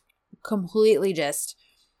 just completely just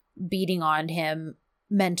beating on him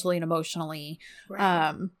mentally and emotionally.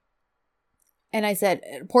 Right. And I said,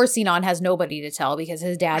 poor Sinan has nobody to tell because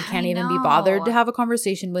his dad can't even be bothered to have a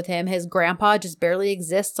conversation with him. His grandpa just barely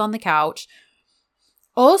exists on the couch.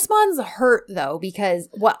 Osman's hurt though, because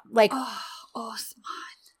Osman.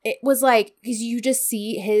 It was like, because you just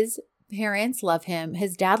see his parents love him.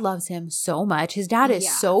 His dad loves him so much. His dad is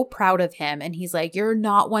so proud of him. And he's like, you're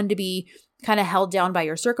not one to be kind of held down by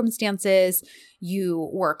your circumstances. You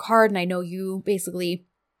work hard. And I know you're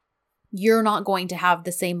not going to have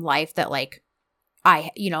the same life that like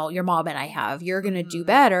your mom and I have. You're going to do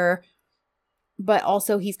better. But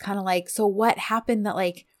also he's kind of like, so what happened that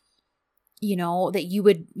like, that you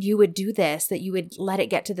would do this, that you would let it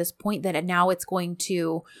get to this point that now it's going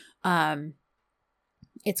to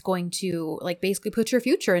like basically put your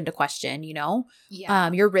future into question,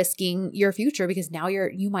 you're risking your future because now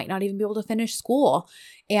you might not even be able to finish school.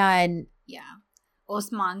 And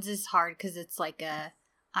Osman's is hard because it's like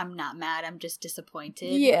I'm not mad, I'm just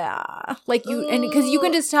disappointed. Yeah. Like and because you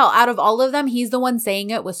can just tell out of all of them, he's the one saying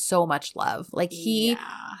it with so much love. Like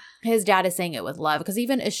his dad is saying it with love, because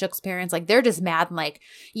even Ashok's parents, like, they're just mad and like,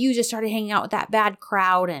 you just started hanging out with that bad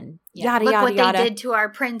crowd and yada, look yada, what they did to our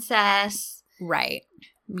princess. Right.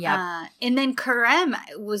 Yeah. And then Kerem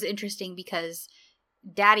was interesting because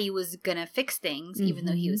Daddy was going to fix things, even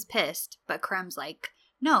though he was pissed. But Kerem's like,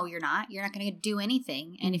 no, you're not. You're not going to do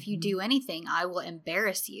anything. And if you do anything, I will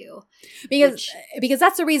embarrass you. Because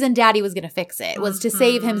that's the reason Daddy was going to fix it, was to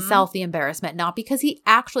save himself the embarrassment, not because he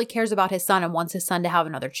actually cares about his son and wants his son to have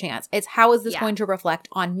another chance. It's how is this going to reflect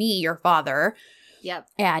on me, your father? Yep.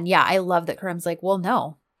 And I love that Kerem's like, well,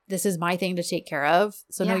 no, this is my thing to take care of.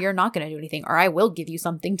 So no, you're not going to do anything, or I will give you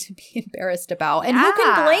something to be embarrassed about. And who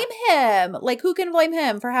can blame him? Like, who can blame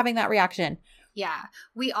him for having that reaction? Yeah.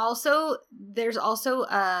 There's also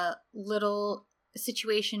a little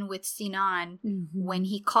situation with Sinan when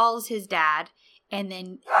he calls his dad, and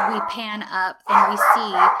then we pan up and we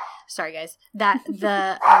see, sorry guys, that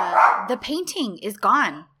the painting is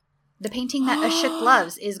gone. The painting that Ashok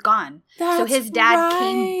loves is gone. So his dad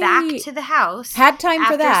came back to the house. Had time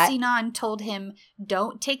for that. After Sinan told him,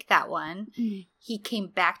 don't take that one. He came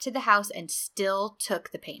back to the house and still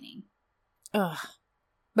took the painting. Ugh.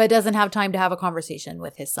 But doesn't have time to have a conversation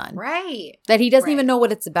with his son. Right. That he doesn't even know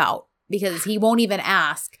what it's about, because he won't even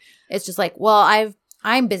ask. It's just like, well,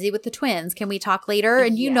 I'm busy with the twins. Can we talk later?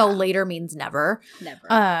 And later means never.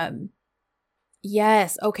 Never.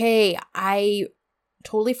 Yes. Okay. I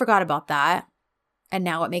totally forgot about that. And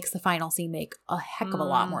now it makes the final scene make a heck of a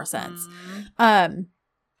lot more sense. I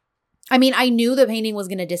mean, I knew the painting was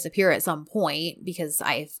going to disappear at some point because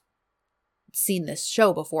I've seen this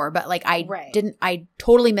show before, but like I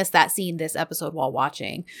totally missed that scene this episode while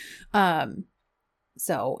watching.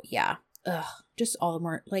 So yeah. Just all the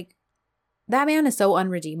more like, that man is so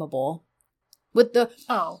unredeemable.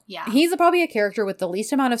 He's probably a character with the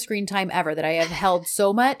least amount of screen time ever that I have held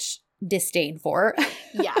so much disdain for.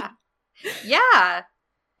 Yeah.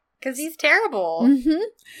 Because he's terrible.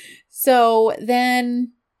 So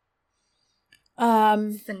then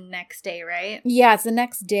it's the next day, right? Yeah, it's the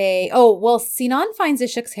next day. Oh, well, Sinan finds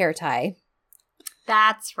Ashok's hair tie.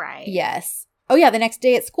 That's right. Yes. Oh, yeah, the next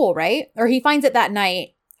day at school, right? Or he finds it that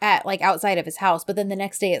night at like outside of his house. But then the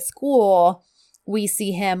next day at school, we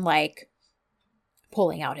see him like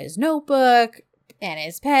pulling out his notebook and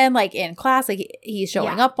his pen, like in class. Like he's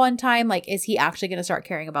showing up on time. Like, is he actually going to start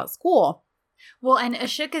caring about school? Well, and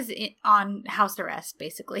Ashok is on house arrest,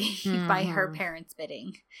 basically, by her parents'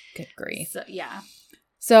 bidding. Good grief. So, yeah.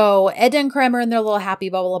 So Ed and Kerem are in their little happy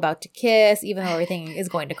bubble about to kiss, even though everything is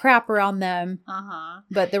going to crap around them.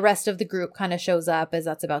 But the rest of the group kind of shows up as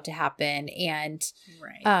that's about to happen. And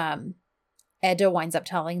Edda winds up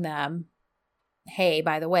telling them, hey,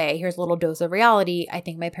 by the way, here's a little dose of reality. I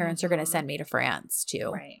think my parents are going to send me to France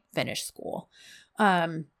to finish school.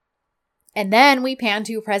 And then we pan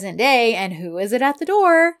to present day, and who is it at the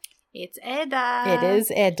door? It's Edda. It is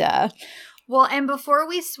Edda. Well, and before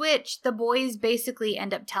we switch, the boys basically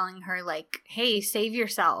end up telling her, like, hey, save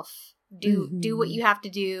yourself. Do what you have to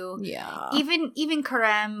do. Yeah. Even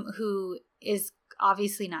Kerem, who is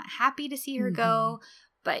obviously not happy to see her go,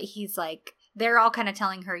 but he's like, they're all kind of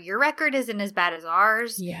telling her, your record isn't as bad as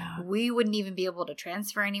ours. Yeah. We wouldn't even be able to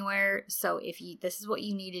transfer anywhere. So if this is what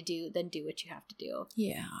you need to do, then do what you have to do.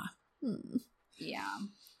 Yeah. Yeah.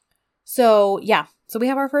 So, yeah. So we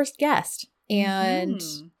have our first guest. And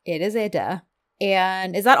it is Ida.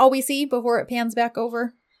 And is that all we see before it pans back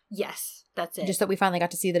over? Yes, that's it. Just that we finally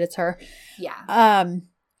got to see that it's her. Yeah.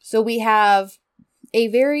 So we have a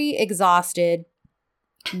very exhausted,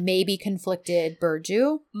 maybe conflicted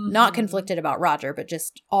Burju. Not conflicted about Roger, but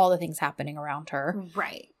just all the things happening around her.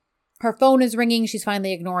 Right. Her phone is ringing. She's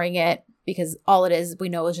finally ignoring it because all it is, we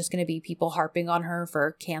know, is just going to be people harping on her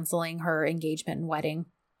for canceling her engagement and wedding.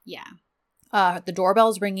 Yeah. The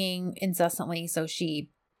doorbell's ringing incessantly, so she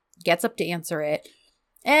gets up to answer it.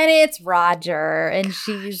 And it's Roger. And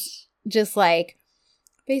she's just like,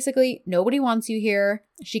 basically, nobody wants you here.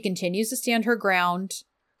 She continues to stand her ground.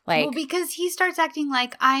 Like, well, because he starts acting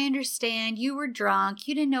like, I understand. You were drunk.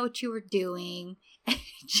 You didn't know what you were doing. And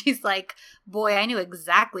she's like, boy, I knew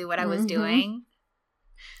exactly what I was doing.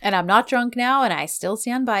 And I'm not drunk now, and I still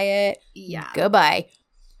stand by it. Yeah. Goodbye.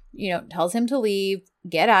 Tells him to leave,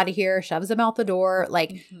 get out of here, shoves him out the door.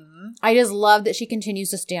 Like, I just love that she continues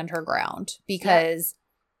to stand her ground because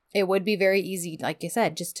it would be very easy, like I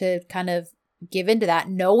said, just to kind of give into that,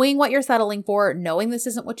 knowing what you're settling for, knowing this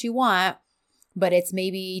isn't what you want, but it's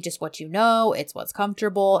maybe just what you know, it's what's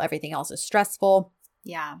comfortable, everything else is stressful.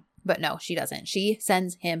 Yeah. But no, she doesn't. She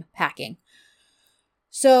sends him packing.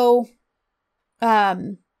 So,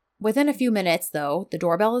 within a few minutes, though, the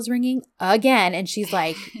doorbell is ringing again, and she's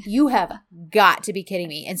like, you have got to be kidding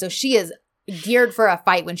me. And so she is geared for a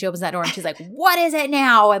fight when she opens that door, and she's like, what is it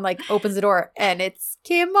now? And like opens the door, and it's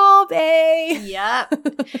Kimmel Bay. Yep.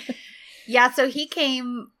 Yeah, so he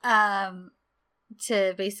came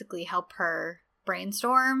to basically help her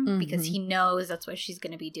brainstorm because he knows that's what she's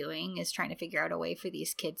going to be doing, is trying to figure out a way for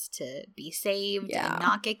these kids to be saved and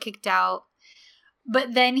not get kicked out.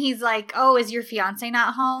 But then he's like, oh, is your fiance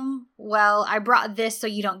not home? Well, I brought this so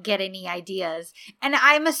you don't get any ideas. And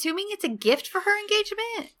I'm assuming it's a gift for her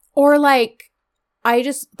engagement. Or like, I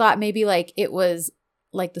just thought maybe like it was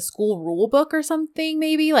like the school rule book or something,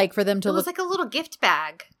 maybe like for them to look. It was like a little gift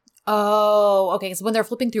bag. Oh, okay. So when they're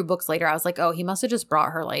flipping through books later, I was like, oh, he must have just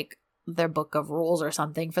brought her like their book of rules or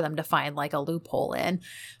something for them to find like a loophole in.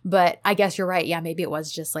 But I guess you're right. Yeah, maybe it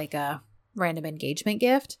was just like a random engagement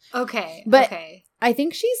gift. Okay. But okay. I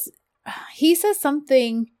think he says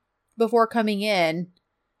something before coming in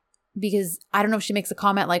because I don't know if she makes a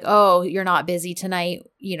comment like, oh, you're not busy tonight,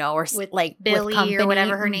 or with like Billy with or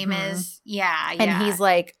whatever her name is. Yeah. And he's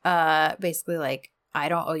like, basically like, I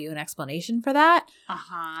don't owe you an explanation for that.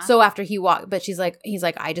 Uh-huh. So after he's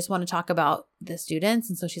like, I just want to talk about the students.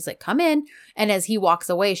 And so she's like, come in. And as he walks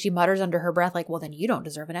away, she mutters under her breath, like, well, then you don't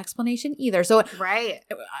deserve an explanation either. So right.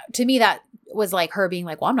 To me, that was like her being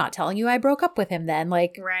like, well, I'm not telling you I broke up with him then.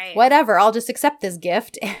 Like, right. Whatever. I'll just accept this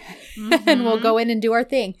gift and we'll go in and do our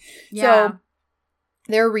thing. Yeah. So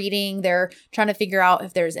they're reading. They're trying to figure out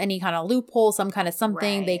if there's any kind of loophole, some kind of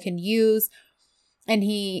something they can use. And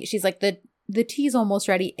she's like, the tea's almost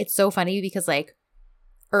ready. It's so funny because like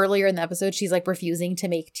earlier in the episode, she's like refusing to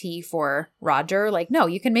make tea for Roger. Like, no,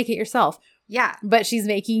 you can make it yourself. Yeah. But she's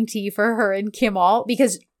making tea for her and Kimmel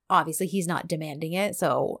because obviously he's not demanding it.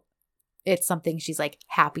 So it's something she's like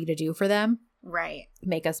happy to do for them. Right.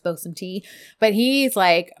 Make us both some tea. But he's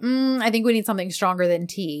like, I think we need something stronger than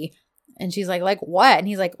tea. And she's like what? And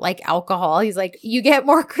he's like alcohol. He's like, you get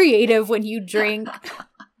more creative when you drink.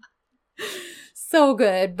 So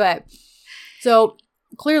good. But so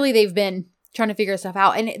clearly they've been trying to figure stuff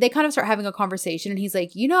out, and they kind of start having a conversation, and he's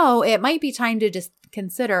like, it might be time to just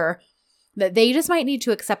consider that they just might need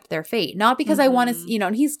to accept their fate. Not because I want to,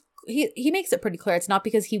 and he makes it pretty clear. It's not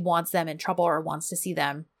because he wants them in trouble or wants to see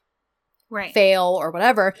them fail or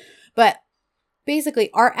whatever, but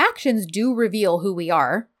basically our actions do reveal who we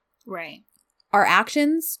are. Right. Our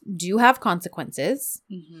actions do have consequences.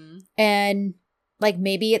 Mm-hmm. And like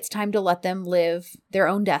maybe it's time to let them live their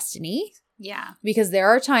own destiny. Yeah. Because there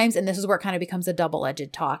are times, and this is where it kind of becomes a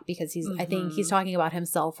double-edged talk because I think he's talking about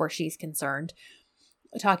himself where she's concerned.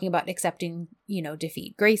 Talking about accepting,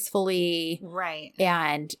 defeat gracefully. Right.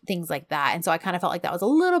 And things like that. And so I kind of felt like that was a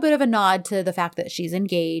little bit of a nod to the fact that she's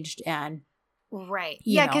engaged and. Right.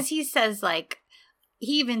 Yeah, because he says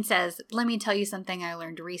he even says, let me tell you something I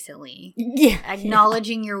learned recently. Yeah.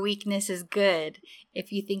 Acknowledging your weakness is good.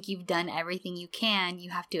 If you think you've done everything you can, you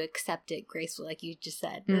have to accept it gracefully, like you just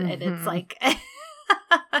said. Mm-hmm. And it's like,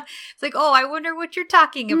 oh, I wonder what you're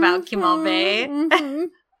talking about, Kimmel Bay. Mm-hmm.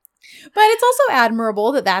 But it's also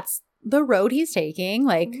admirable that that's the road he's taking.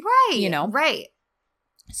 Like, right. Right.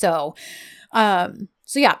 So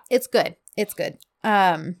yeah, it's good. It's good.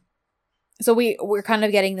 So we're kind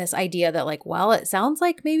of getting this idea that like, well, it sounds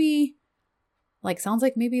like maybe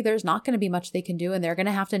there's not going to be much they can do, and they're going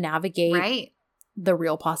to have to navigate the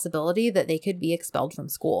real possibility that they could be expelled from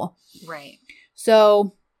school. Right.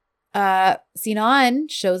 So Sinan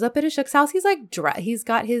shows up at Ashok's house. He's like he's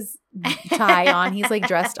got his tie on. He's like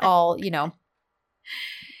dressed all,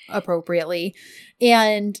 appropriately.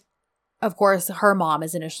 And of course, her mom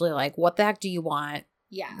is initially like, what the heck do you want?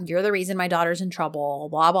 Yeah. You're the reason my daughter's in trouble,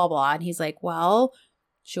 blah, blah, blah. And he's like, well,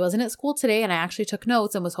 she wasn't at school today, and I actually took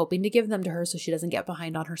notes and was hoping to give them to her so she doesn't get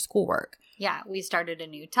behind on her schoolwork. Yeah, we started a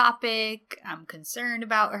new topic. I'm concerned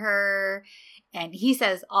about her. And he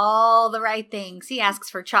says all the right things. He asks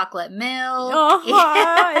for chocolate milk.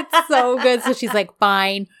 It's so good. So she's like,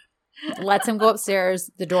 fine. Lets him go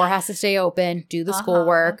upstairs. The door has to stay open. Do the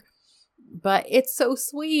schoolwork. But it's so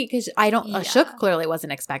sweet because Ashok clearly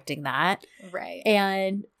wasn't expecting that. Right.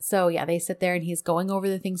 And so, yeah, they sit there and he's going over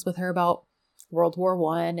the things with her about World War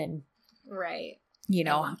I and, right.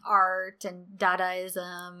 And art and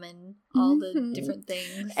Dadaism and all the different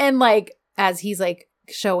things. And like, as he's like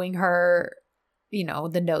showing her,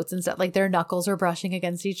 the notes and stuff, like their knuckles are brushing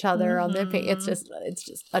against each other on their page. It's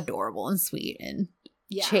just adorable and sweet and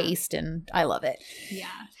chaste, and I love it. Yeah.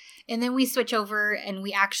 And then we switch over and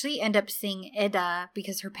we actually end up seeing Eda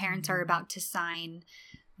because her parents are about to sign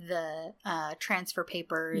the transfer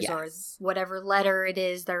papers or whatever letter it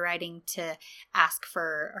is they're writing to ask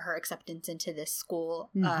for her acceptance into this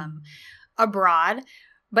school abroad.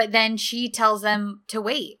 But then she tells them to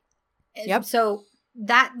wait. Yep. So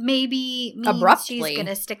that maybe means abruptly she's going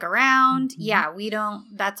to stick around. Yeah, we don't.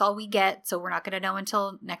 That's all we get. So we're not going to know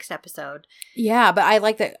until next episode. Yeah, but I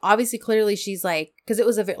like that. Obviously, clearly she's like, because it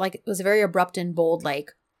was a very abrupt and bold,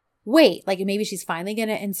 like, wait, like maybe she's finally going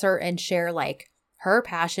to insert and share like her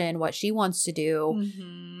passion, what she wants to do,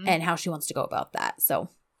 and how she wants to go about that. So,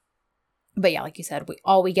 but yeah, like you said,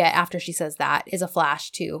 all we get after she says that is a flash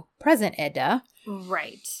to present Eda.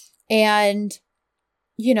 Right. And,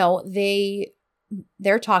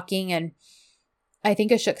 they're talking, and I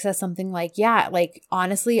think Ashok says something like, yeah, like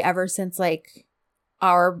honestly, ever since like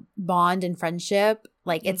our bond and friendship,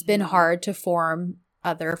 like it's been hard to form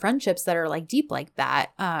other friendships that are like deep like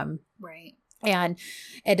that. Right. And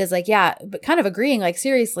it is like, yeah, but kind of agreeing, like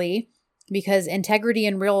seriously, because integrity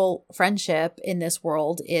and real friendship in this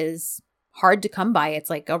world is hard to come by. It's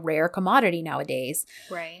like a rare commodity nowadays.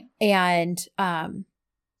 Right. And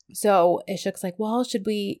so Ashok's like, well, should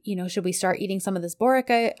we start eating some of this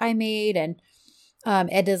borek I made? And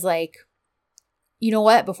Eda's like, you know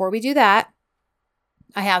what? Before we do that,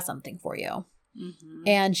 I have something for you.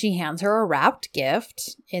 And she hands her a wrapped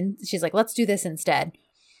gift. And she's like, let's do this instead.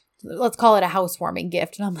 Let's call it a housewarming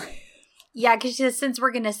gift. And I'm like, yeah, because she says, since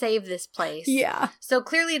we're going to save this place. Yeah. So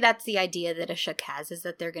clearly that's the idea that Ashok has, is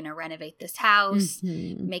that they're going to renovate this house,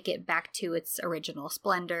 make it back to its original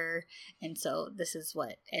splendor. And so this is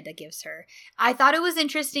what Eda gives her. I thought it was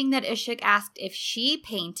interesting that Ashok asked if she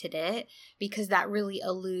painted it, because that really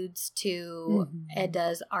alludes to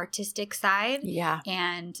Eda's artistic side. Yeah.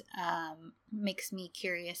 And makes me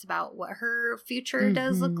curious about what her future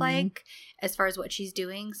does look like as far as what she's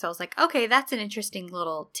doing. So I was like, okay, that's an interesting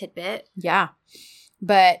little tidbit. Yeah.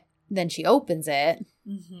 But then she opens it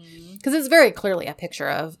because it's very clearly a picture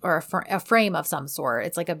of, or a frame of some sort.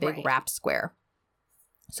 It's like a big wrapped square.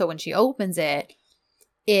 So when she opens it,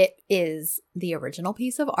 it is the original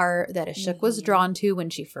piece of art that Ashok was drawn to when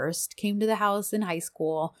she first came to the house in high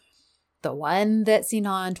school. The one that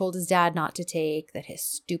Sinan told his dad not to take, that his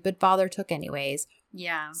stupid father took anyways.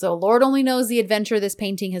 Yeah. So Lord only knows the adventure this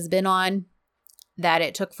painting has been on, that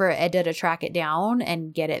it took for Eda to track it down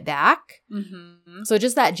and get it back. So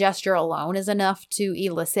just that gesture alone is enough to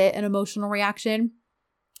elicit an emotional reaction.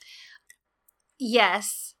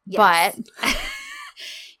 Yes. But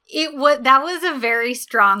that was a very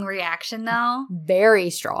strong reaction, though.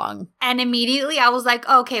 Very strong. And immediately I was like,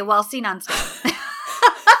 okay, well, Sinan's dead.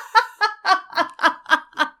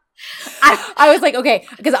 I was like, okay,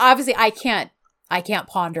 because obviously I can't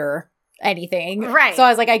ponder anything. Right. So I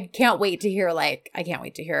was like, I can't wait to hear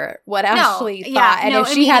what Ashley thought. And if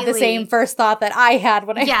she had the same first thought that I had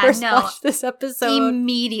when I first watched this episode.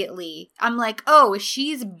 Immediately. I'm like, oh,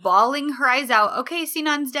 she's bawling her eyes out. Okay,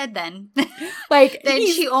 Sinan's dead then. Like then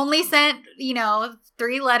she only sent,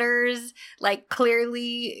 3 letters. Like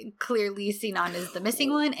clearly Sinan is the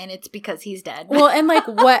missing one, and it's because he's dead. Well, and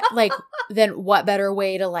what better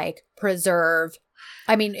way to preserve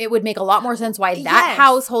I mean, it would make a lot more sense why that Yes.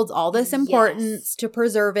 house holds all this importance Yes. to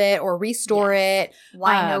preserve it or restore it.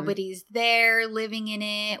 Why nobody's there living in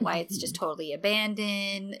it, why it's just Mm-hmm. totally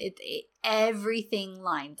abandoned. Everything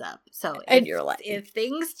lines up. So And you're like- if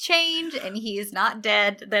things change and he is not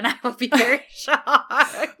dead, then I will be very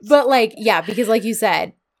shocked. But like, yeah, because like you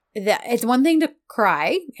said, that it's one thing to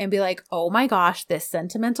cry and be like, oh my gosh, this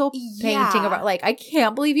sentimental painting Yeah. about, like, I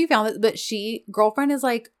can't believe you found this. But girlfriend is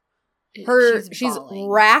like, she's bawling.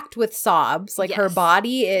 racked with sobs. Like her Yes. body,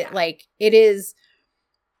 Yeah. it is,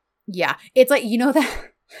 yeah. It's like, you know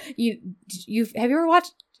that, you've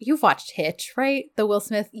watched Hitch, right? The Will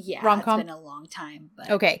Smith Yeah, rom-com? it's been a long time. But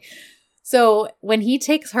Okay. So when he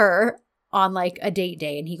takes her on like a date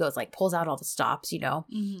day and he goes like pulls out all the stops, you know,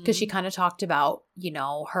 because she kind of talked about, you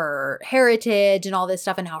know, her heritage and all this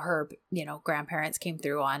stuff and how her, you know, grandparents came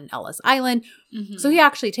through on Ellis Island. Mhm. So he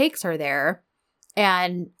actually takes her there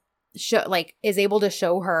and is able to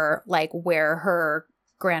show her like where her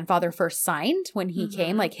grandfather first signed when he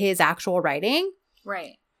came, like his actual writing.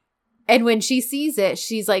 Right. And when she sees it,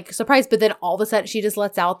 she's like surprised, but then all of a sudden she just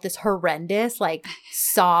lets out this horrendous like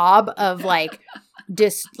sob of like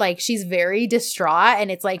she's very distraught, and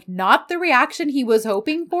it's like not the reaction he was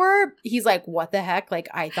hoping for. He's like, what the heck? Like,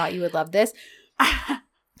 I thought you would love this.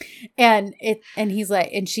 And he's like,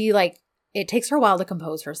 and she like, it takes her a while to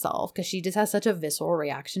compose herself because she just has such a visceral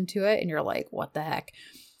reaction to it. And you're like, what the heck?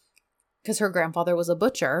 Because her grandfather was a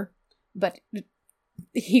butcher, but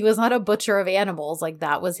he was not a butcher of animals. Like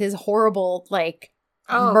that was his horrible, like,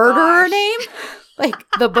 murderer name, like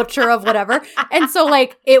the butcher of whatever. And so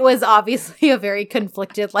like, it was obviously a very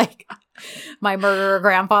conflicted, like my murderer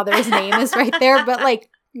grandfather's name is right there. But like,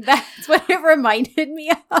 that's what it reminded me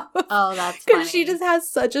of. Oh, that's Because she just has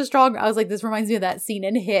such a strong, I was like, this reminds me of that scene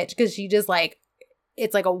in Hitch because she just like,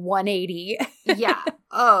 it's like a 180. Yeah.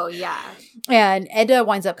 Oh, yeah. And Edda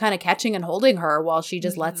winds up kind of catching and holding her while she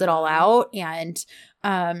just lets it all out. And,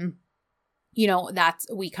 you know,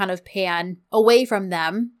 we kind of pan away from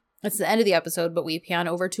them. It's the end of the episode, but we pan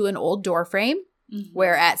over to an old door frame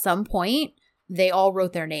where at some point they all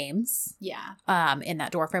wrote their names. Yeah. In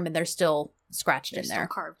that door frame, and they're still scratched They're in there. still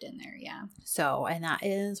carved in there. Yeah. So, and that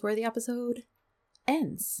is where the episode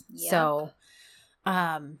ends. Yep. So,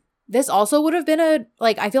 this also would have been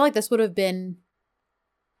I feel like this would have been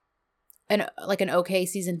an okay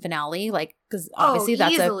season finale, like, because obviously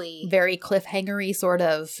that's easily. a very cliffhangery sort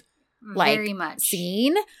of like Very much.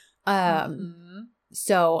 scene.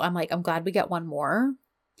 So I'm like, I'm glad we get one more.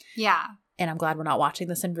 Yeah. And I'm glad we're not watching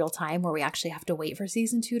this in real time where we actually have to wait for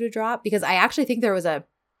season 2 to drop, because I actually think there was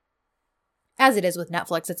as it is with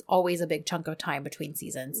Netflix, it's always a big chunk of time between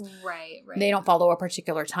seasons. Right. They don't follow a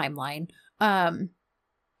particular timeline.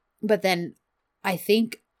 But then I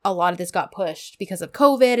think a lot of this got pushed because of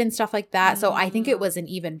COVID and stuff like that. So I think it was an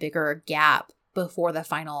even bigger gap before the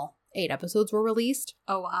final 8 episodes were released.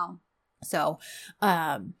 Oh, wow. So,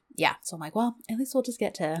 yeah. So I'm like, well, at least we'll just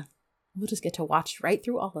get to watch right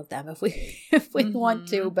through all of them if we want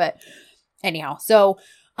to. But anyhow, so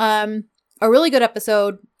a really good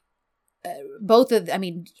episode.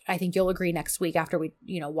 I think you'll agree next week after we,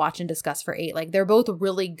 watch and discuss for 8, like they're both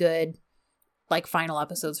really good, like final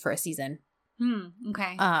episodes for a season.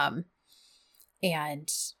 Okay. And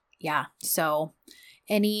yeah, so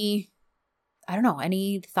any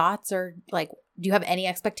thoughts, or like, do you have any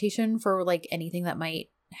expectation for like anything that might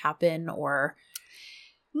happen? Or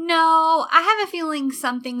no, I have a feeling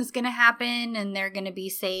something's going to happen and they're going to be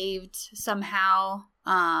saved somehow.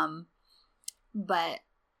 But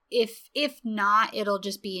if not,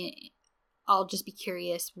 I'll just be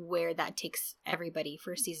curious where that takes everybody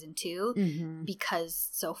for season 2, because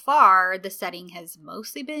so far the setting has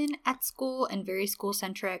mostly been at school and very school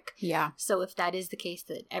centric. Yeah. So if that is the case,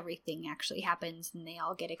 that everything actually happens and they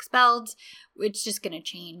all get expelled, it's just going to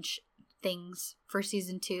change things for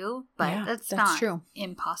season 2. But Yeah, that's that's not true.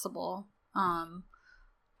 impossible.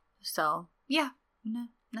 So yeah, no,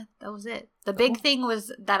 that was it. The big thing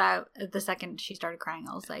was that the second she started crying,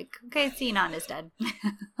 I was like, okay, Sinon is dead.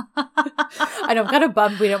 I know, I'm kind of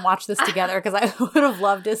bummed we didn't watch this together, because I would have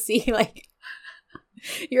loved to see like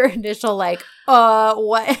your initial like,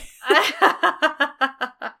 what?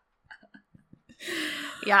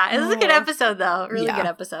 Yeah, it was a good episode though. Really Yeah. good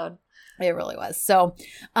episode. It really was. So,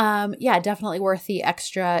 yeah, definitely worth the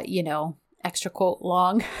extra quote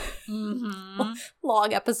long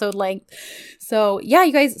episode length. So yeah,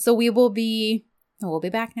 you guys, so we'll be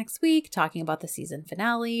back next week talking about the season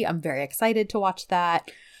finale. I'm very excited to watch that.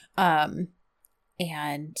 And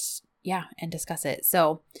discuss it.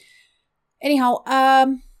 So anyhow,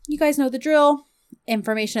 you guys know the drill.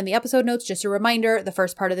 information in the episode notes. Just a reminder, the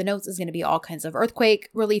first part of the notes is going to be all kinds of earthquake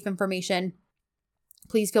relief information.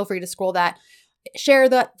 Please feel free to scroll that. Share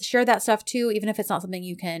that stuff too, even if it's not something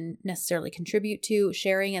you can necessarily contribute to.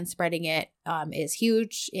 Sharing and spreading it is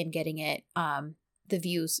huge in getting it the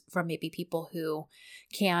views from maybe people who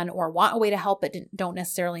can or want a way to help but don't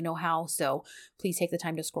necessarily know how. So please take the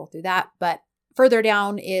time to scroll through that. But further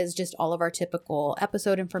down is just all of our typical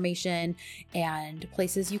episode information and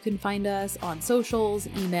places you can find us on socials,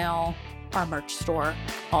 email, our merch store,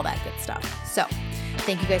 all that good stuff. So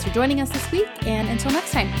thank you guys for joining us this week, and until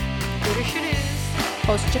next time. Twitter should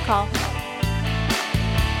Post your call.